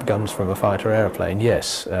to drop guns from a fighter airplane,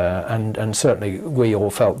 yes. And certainly we all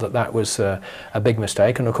felt that was a big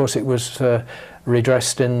mistake. And of course it was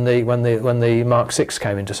redressed when the Mark VI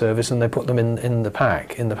came into service and they put them in the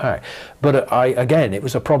pack. But again, it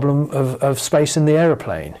was a problem of space in the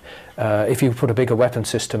aeroplane. If you put a bigger weapon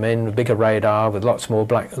system in, a bigger radar with a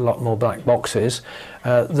lot more black boxes,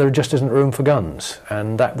 there just isn't room for guns,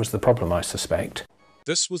 and that was the problem, I suspect.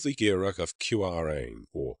 This was the era of QRA,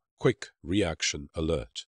 or Quick Reaction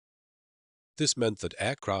Alert. This meant that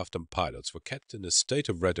aircraft and pilots were kept in a state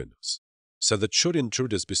of readiness, so that should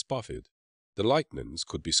intruders be spotted, the Lightnings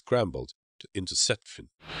could be scrambled to intercept them.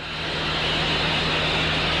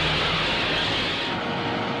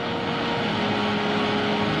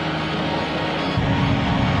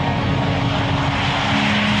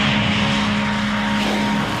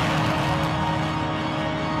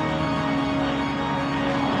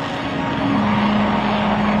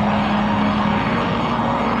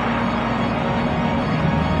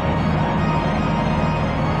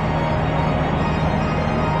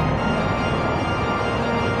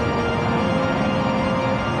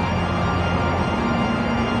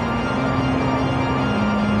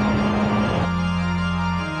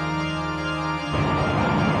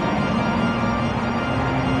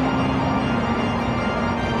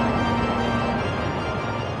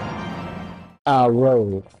 Our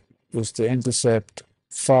role was to intercept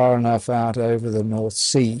far enough out over the North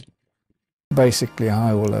Sea, basically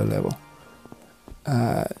high or low level,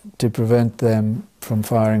 to prevent them from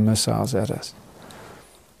firing missiles at us.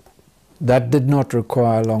 That did not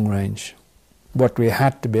require long range. What we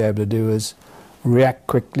had to be able to do is react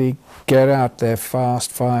quickly, get out there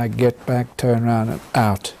fast, fire, get back, turn around and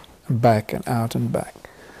out, and back and out and back.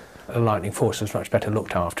 Lightning Force was much better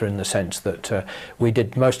looked after in the sense that we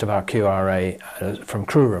did most of our QRA from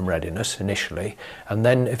crew room readiness initially, and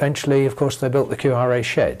then eventually, of course, they built the QRA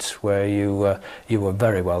sheds where you were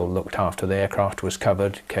very well looked after. The aircraft was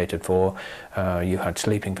covered, catered for. You had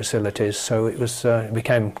sleeping facilities, so it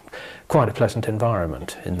became quite a pleasant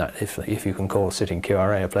environment. In that, if you can call sitting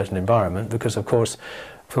QRA a pleasant environment, because of course,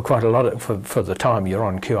 for quite a lot of for the time you're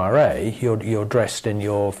on QRA, you're dressed in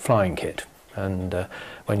your flying kit. And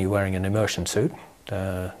when you're wearing an immersion suit,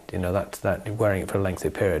 you know that wearing it for a lengthy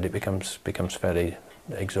period, it becomes fairly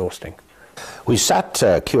exhausting. We sat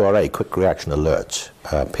QRA, quick reaction alerts,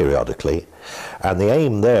 periodically, and the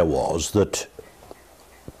aim there was that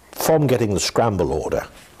from getting the scramble order,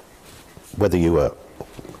 whether you were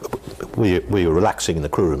relaxing in the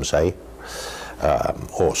crew room, say,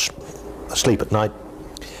 or asleep at night,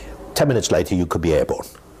 10 minutes later you could be airborne,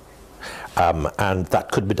 and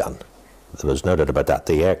that could be done. There was no doubt about that.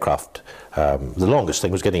 The aircraft, the longest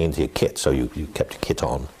thing was getting into your kit, so you kept your kit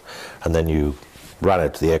on, and then you ran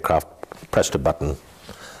out to the aircraft, pressed a button,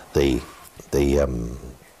 the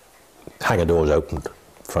hangar doors opened,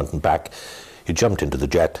 front and back, you jumped into the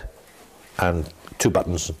jet, and 2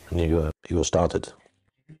 buttons, and you were started.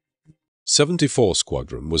 74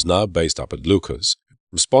 Squadron was now based up at Lucas,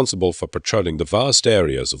 responsible for patrolling the vast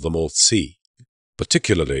areas of the North Sea,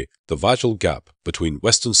 particularly the vital gap between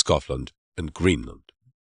Western Scotland and Greenland.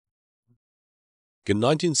 In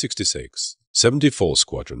 1966, 74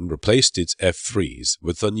 Squadron replaced its F-3s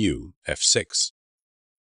with the new F-6.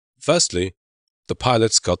 Firstly, the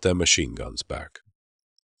pilots got their machine guns back.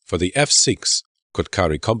 For the F-6 could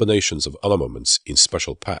carry combinations of armaments in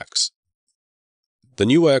special packs. The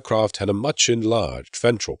new aircraft had a much enlarged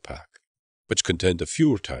ventral pack, which contained a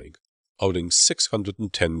fuel tank holding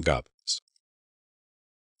 610 gallons.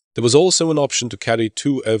 There was also an option to carry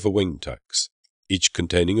 2 over-wing tanks, each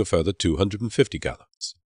containing a further 250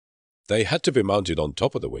 gallons. They had to be mounted on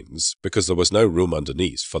top of the wings because there was no room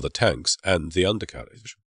underneath for the tanks and the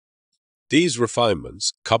undercarriage. These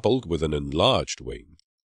refinements, coupled with an enlarged wing,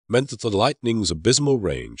 meant that the Lightning's abysmal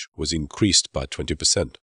range was increased by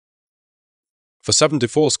 20%. For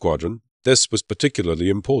 74 Squadron, this was particularly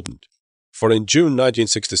important, for in June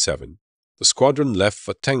 1967, the squadron left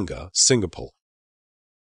for Tenga, Singapore.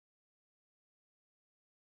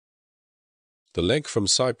 The leg from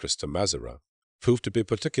Cyprus to Mazara proved to be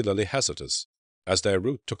particularly hazardous, as their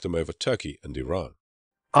route took them over Turkey and Iran.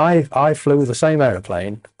 I flew the same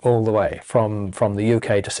aeroplane all the way from the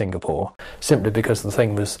UK to Singapore, simply because the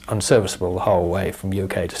thing was unserviceable the whole way from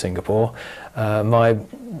UK to Singapore.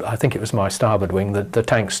 I think it was my starboard wing, the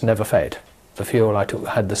tanks never fed. The fuel I took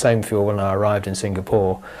had the same fuel when I arrived in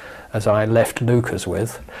Singapore as I left Lucas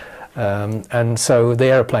with. And so the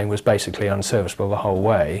aeroplane was basically unserviceable the whole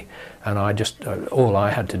way, and what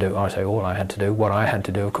I had to do,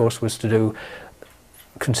 of course, was to do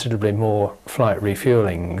considerably more flight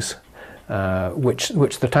refuelings,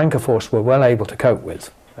 which the tanker force were well able to cope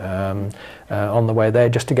with on the way there,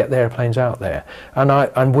 just to get the airplanes out there.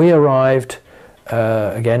 And we arrived,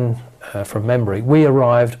 again from memory, we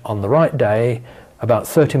arrived on the right day about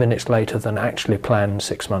 30 minutes later than actually planned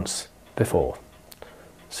 6 months before.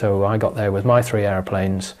 So I got there with my 3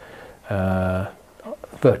 airplanes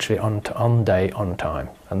virtually on day, on time,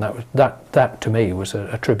 and that to me was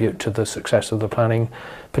a tribute to the success of the planning,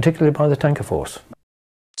 particularly by the tanker force.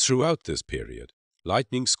 Throughout this period,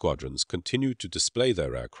 Lightning squadrons continued to display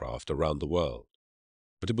their aircraft around the world,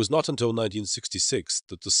 but it was not until 1966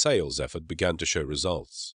 that the sales effort began to show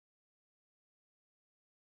results.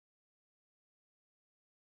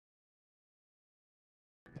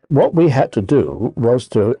 What we had to do was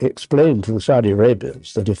to explain to the Saudi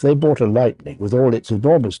Arabians that if they bought a Lightning with all its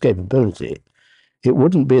enormous capability, it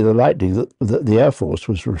wouldn't be the Lightning that the Air Force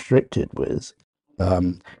was restricted with,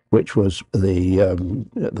 which was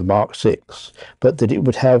the Mark VI, but that it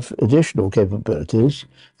would have additional capabilities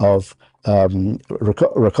of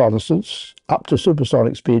reconnaissance, up to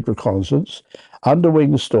supersonic speed reconnaissance,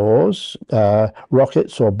 underwing stores,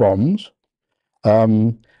 rockets or bombs,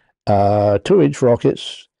 2-inch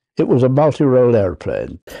rockets. It was a multi-role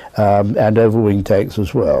airplane, and overwing tanks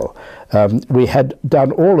as well. We had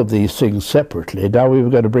done all of these things separately. Now we were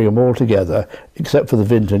going to bring them all together, except for the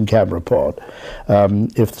Vinton camera pod,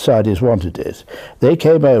 if the Saudis wanted it. They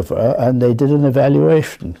came over and they did an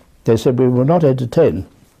evaluation. They said, we will not entertain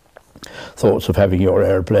thoughts of having your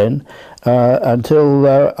airplane until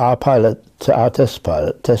our test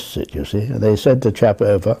pilot tests it, you see. And they sent a chap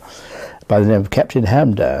over by the name of Captain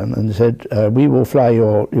Hamdan and said, we will fly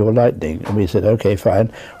your Lightning. And we said, okay, fine.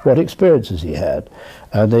 What experience has he had?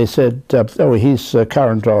 And they said, oh, he's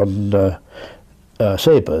current on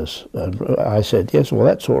Sabres. And I said, yes, well,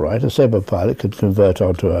 that's all right. A Sabre pilot could convert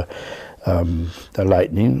onto a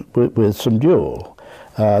Lightning with some dual.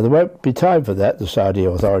 There won't be time for that, the Saudi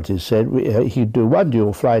authorities said. He'd do one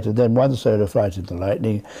dual flight and then one solo flight in the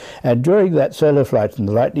Lightning. And during that solo flight in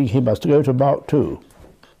the Lightning, he must go to Mark II.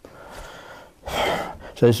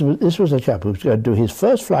 So this was a chap who was going to do his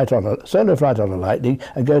first flight on a solo flight on a Lightning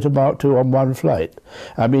and go to Mark II on one flight.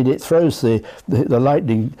 I mean, it throws the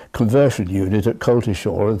Lightning conversion unit at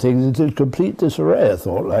Coltishore and things into complete disarray, I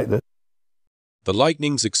thought, like that. The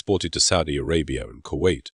Lightnings exported to Saudi Arabia and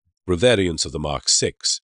Kuwait were variants of the Mark VI,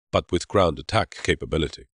 but with ground attack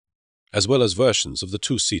capability, as well as versions of the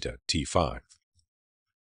two-seater T5.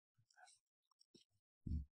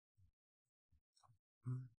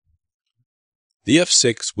 The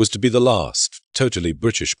F-6 was to be the last totally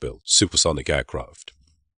British-built supersonic aircraft,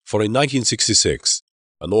 for in 1966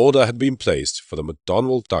 an order had been placed for the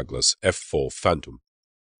McDonnell Douglas F-4 Phantom.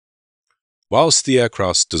 Whilst the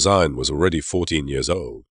aircraft's design was already 14 years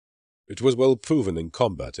old, it was well proven in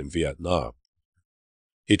combat in Vietnam.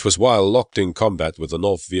 It was while locked in combat with the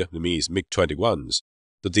North Vietnamese MiG-21s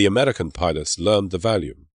that the American pilots learned the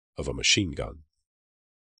value of a machine gun.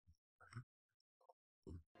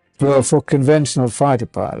 Well, for conventional fighter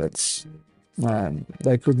pilots,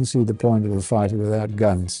 they couldn't see the point of a fighter without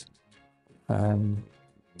guns,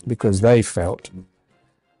 because they felt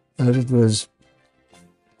that it was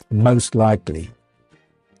most likely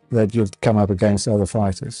that you'd come up against other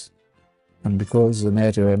fighters. And because an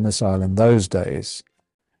air-to-air missile in those days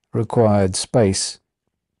required space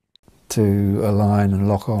to align and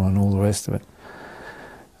lock on and all the rest of it,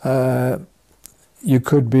 you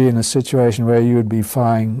could be in a situation where you would be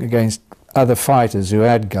firing against other fighters who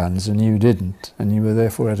had guns and you didn't, and you were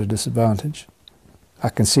therefore at a disadvantage. I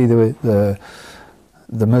can see the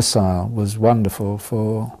missile was wonderful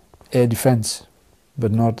for air defense,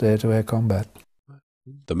 but not air-to-air combat.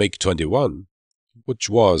 The MiG-21, which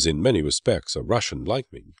was in many respects a Russian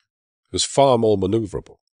Lightning, was far more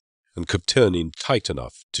maneuverable and could turn in tight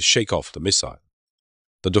enough to shake off the missile.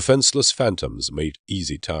 The defenseless Phantoms made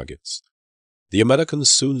easy targets. The Americans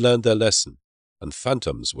soon learned their lesson, and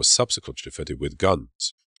Phantoms were subsequently fitted with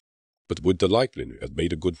guns. But would the Lightning have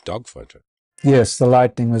made a good dogfighter? Yes, the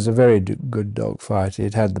Lightning was a very good dogfighter.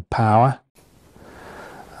 It had the power.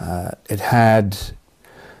 It had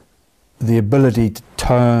the ability to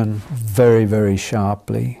turn very, very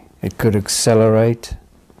sharply. It could accelerate.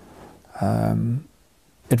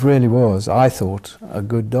 It really was, I thought, a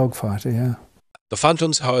good dogfighter, yeah. The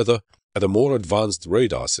Phantoms, however, had a more advanced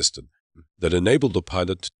radar system that enabled the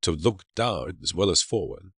pilot to look down as well as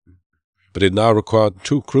forward, but it now required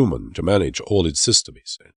 2 crewmen to manage all its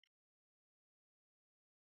systems.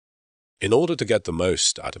 In order to get the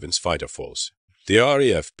most out of its fighter force, the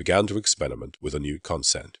RAF began to experiment with a new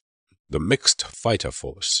concept, the mixed fighter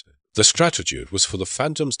force. The strategy was for the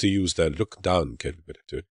Phantoms to use their look-down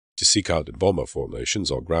capability to seek out bomber formations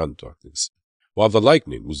or ground targets, while the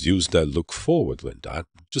Lightning was used their look-forward window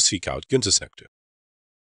to seek out interceptor.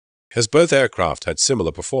 As both aircraft had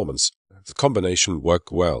similar performance, the combination worked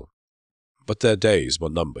well, but their days were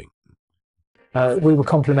numbering. We were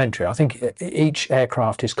complementary. I think each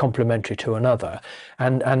aircraft is complementary to another,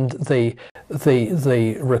 and the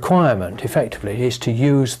requirement effectively is to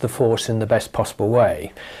use the force in the best possible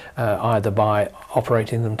way, either by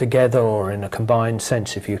operating them together or in a combined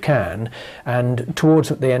sense if you can. And towards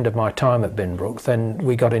the end of my time at Binbrook, then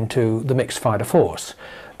we got into the mixed fighter force,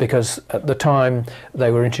 because at the time they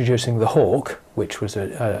were introducing the Hawk, which was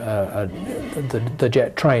the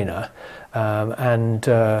jet trainer, and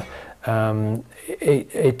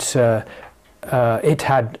it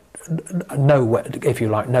had no, if you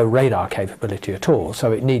like, no radar capability at all,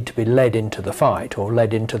 so it needed to be led into the fight or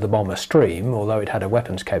led into the bomber stream, although it had a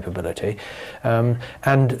weapons capability.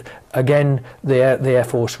 And again, the Air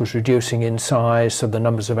Force was reducing in size, so the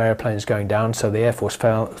numbers of airplanes going down, so the Air Force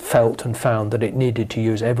felt and found that it needed to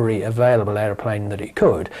use every available airplane that it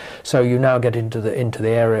could. So you now get into the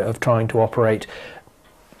area of trying to operate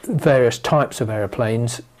various types of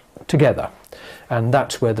airplanes together. And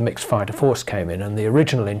that's where the mixed fighter force came in. And the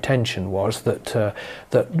original intention was that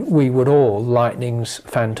we would all, Lightnings,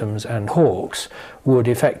 Phantoms and Hawks, would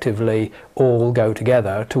effectively all go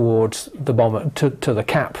together towards the bomber, to the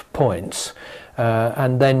cap points.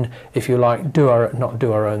 And then, if you like, not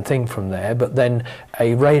do our own thing from there, but then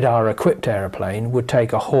a radar-equipped aeroplane would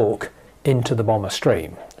take a Hawk into the bomber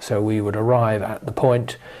stream. So we would arrive at the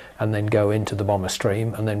point and then go into the bomber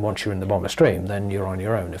stream, and then once you're in the bomber stream, then you're on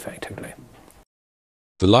your own, effectively.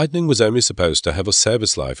 The Lightning was only supposed to have a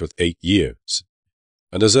service life of 8 years,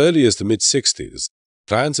 and as early as the mid-60s,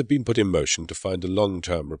 plans have been put in motion to find a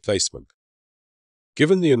long-term replacement.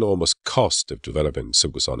 Given the enormous cost of developing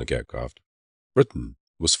supersonic aircraft, Britain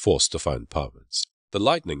was forced to find partners. The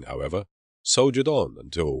Lightning, however, soldiered on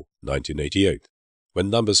until 1988, when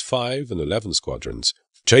numbers 5 and 11 squadrons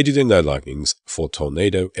traded in their Lightnings for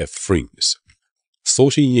Tornado F-3s,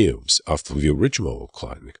 40 years after the original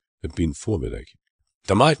Lightning had been formulated.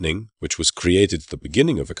 The Lightning, which was created at the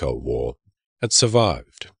beginning of the Cold War, had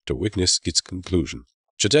survived to witness its conclusion.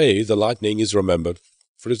 Today, the Lightning is remembered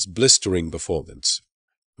for its blistering performance,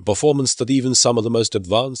 a performance that even some of the most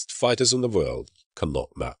advanced fighters in the world cannot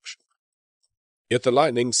match. Yet the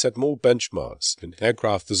Lightning set more benchmarks in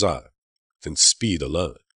aircraft design than speed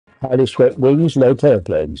alone. Highly swept wings, low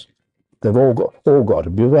tailplanes. They've all got.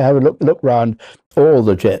 If you ever have a look round all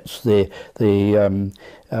the jets, the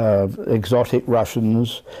exotic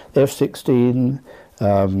Russians, F-16,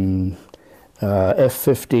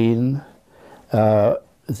 F-15,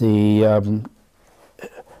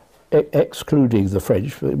 excluding the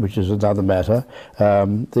French, which is another matter,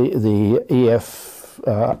 the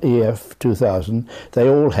EF-2000, they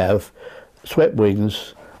all have swept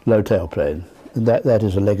wings, low tailplane. And that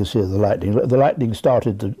is a legacy of the Lightning. The Lightning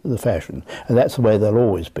started the fashion, and that's the way they'll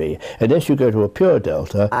always be. Unless you go to a pure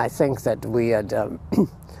Delta. I think that we had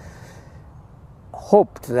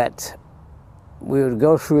hoped that we would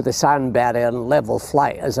go through the sound barrier in level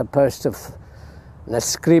flight as opposed to a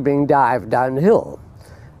screaming dive downhill.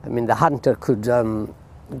 I mean, the Hunter could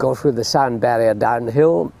go through the sound barrier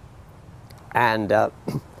downhill, and the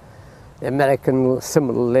American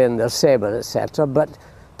similarly in their Sabre, etc. But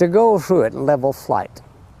to go through it in level flight,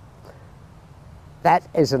 that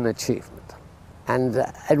is an achievement. And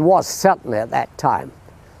it was certainly at that time.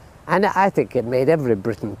 And I think it made every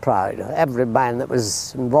Briton proud, every man that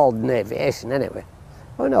was involved in aviation anyway.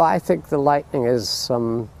 Oh no, I think the Lightning is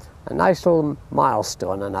a nice little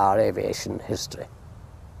milestone in our aviation history.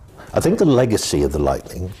 I think the legacy of the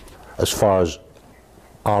Lightning, as far as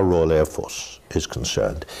our Royal Air Force is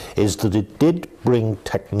concerned, is that it did bring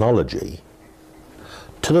technology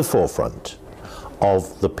to the forefront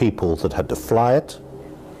of the people that had to fly it,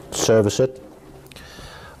 service it,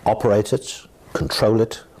 operate it, control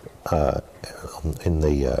it in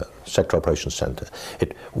the Sector Operations Centre.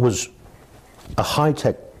 It was a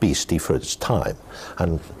high-tech beastie for its time,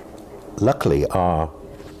 and luckily our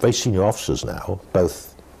very senior officers now,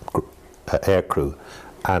 both aircrew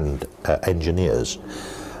and engineers,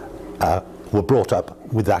 were brought up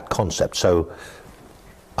with that concept. So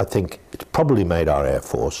I think it's probably made our Air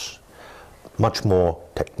Force much more,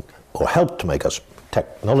 or helped to make us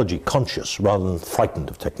technology conscious rather than frightened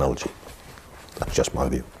of technology. That's just my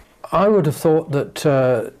view. I would have thought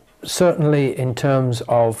that certainly in terms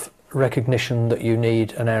of recognition that you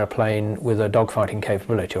need an airplane with a dogfighting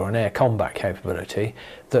capability or an air combat capability,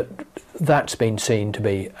 that's been seen to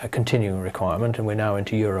be a continuing requirement, and we're now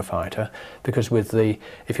into Eurofighter, because with the,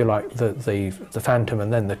 if you like, the Phantom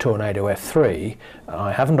and then the Tornado F3,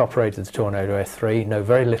 I haven't operated the Tornado F3, know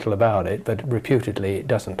very little about it, but reputedly it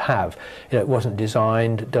doesn't have, it wasn't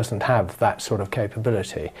designed, doesn't have that sort of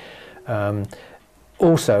capability.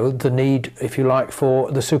 Also, the need, if you like,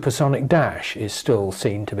 for the supersonic dash is still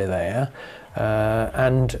seen to be there,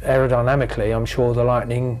 and aerodynamically, I'm sure the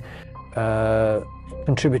Lightning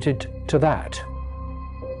contributed to that.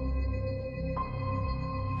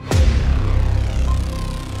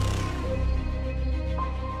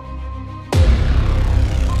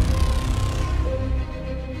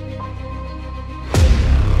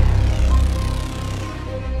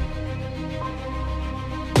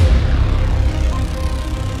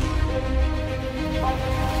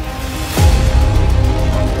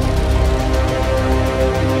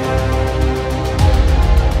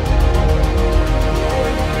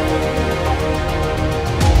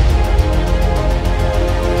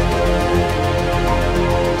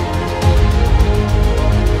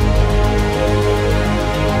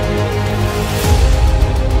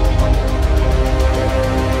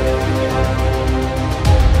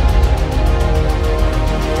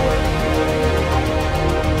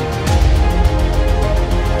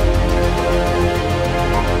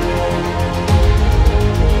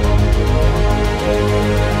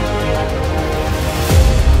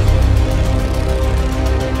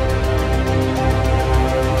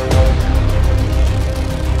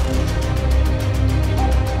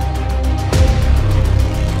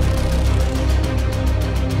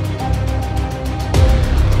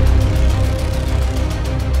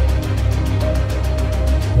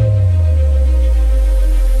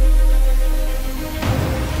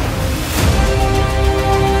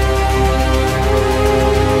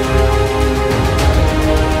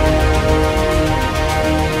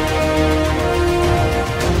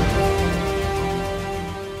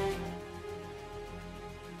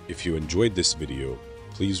 enjoyed this video,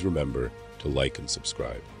 please remember to like and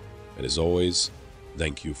subscribe. And as always,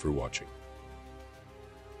 thank you for watching.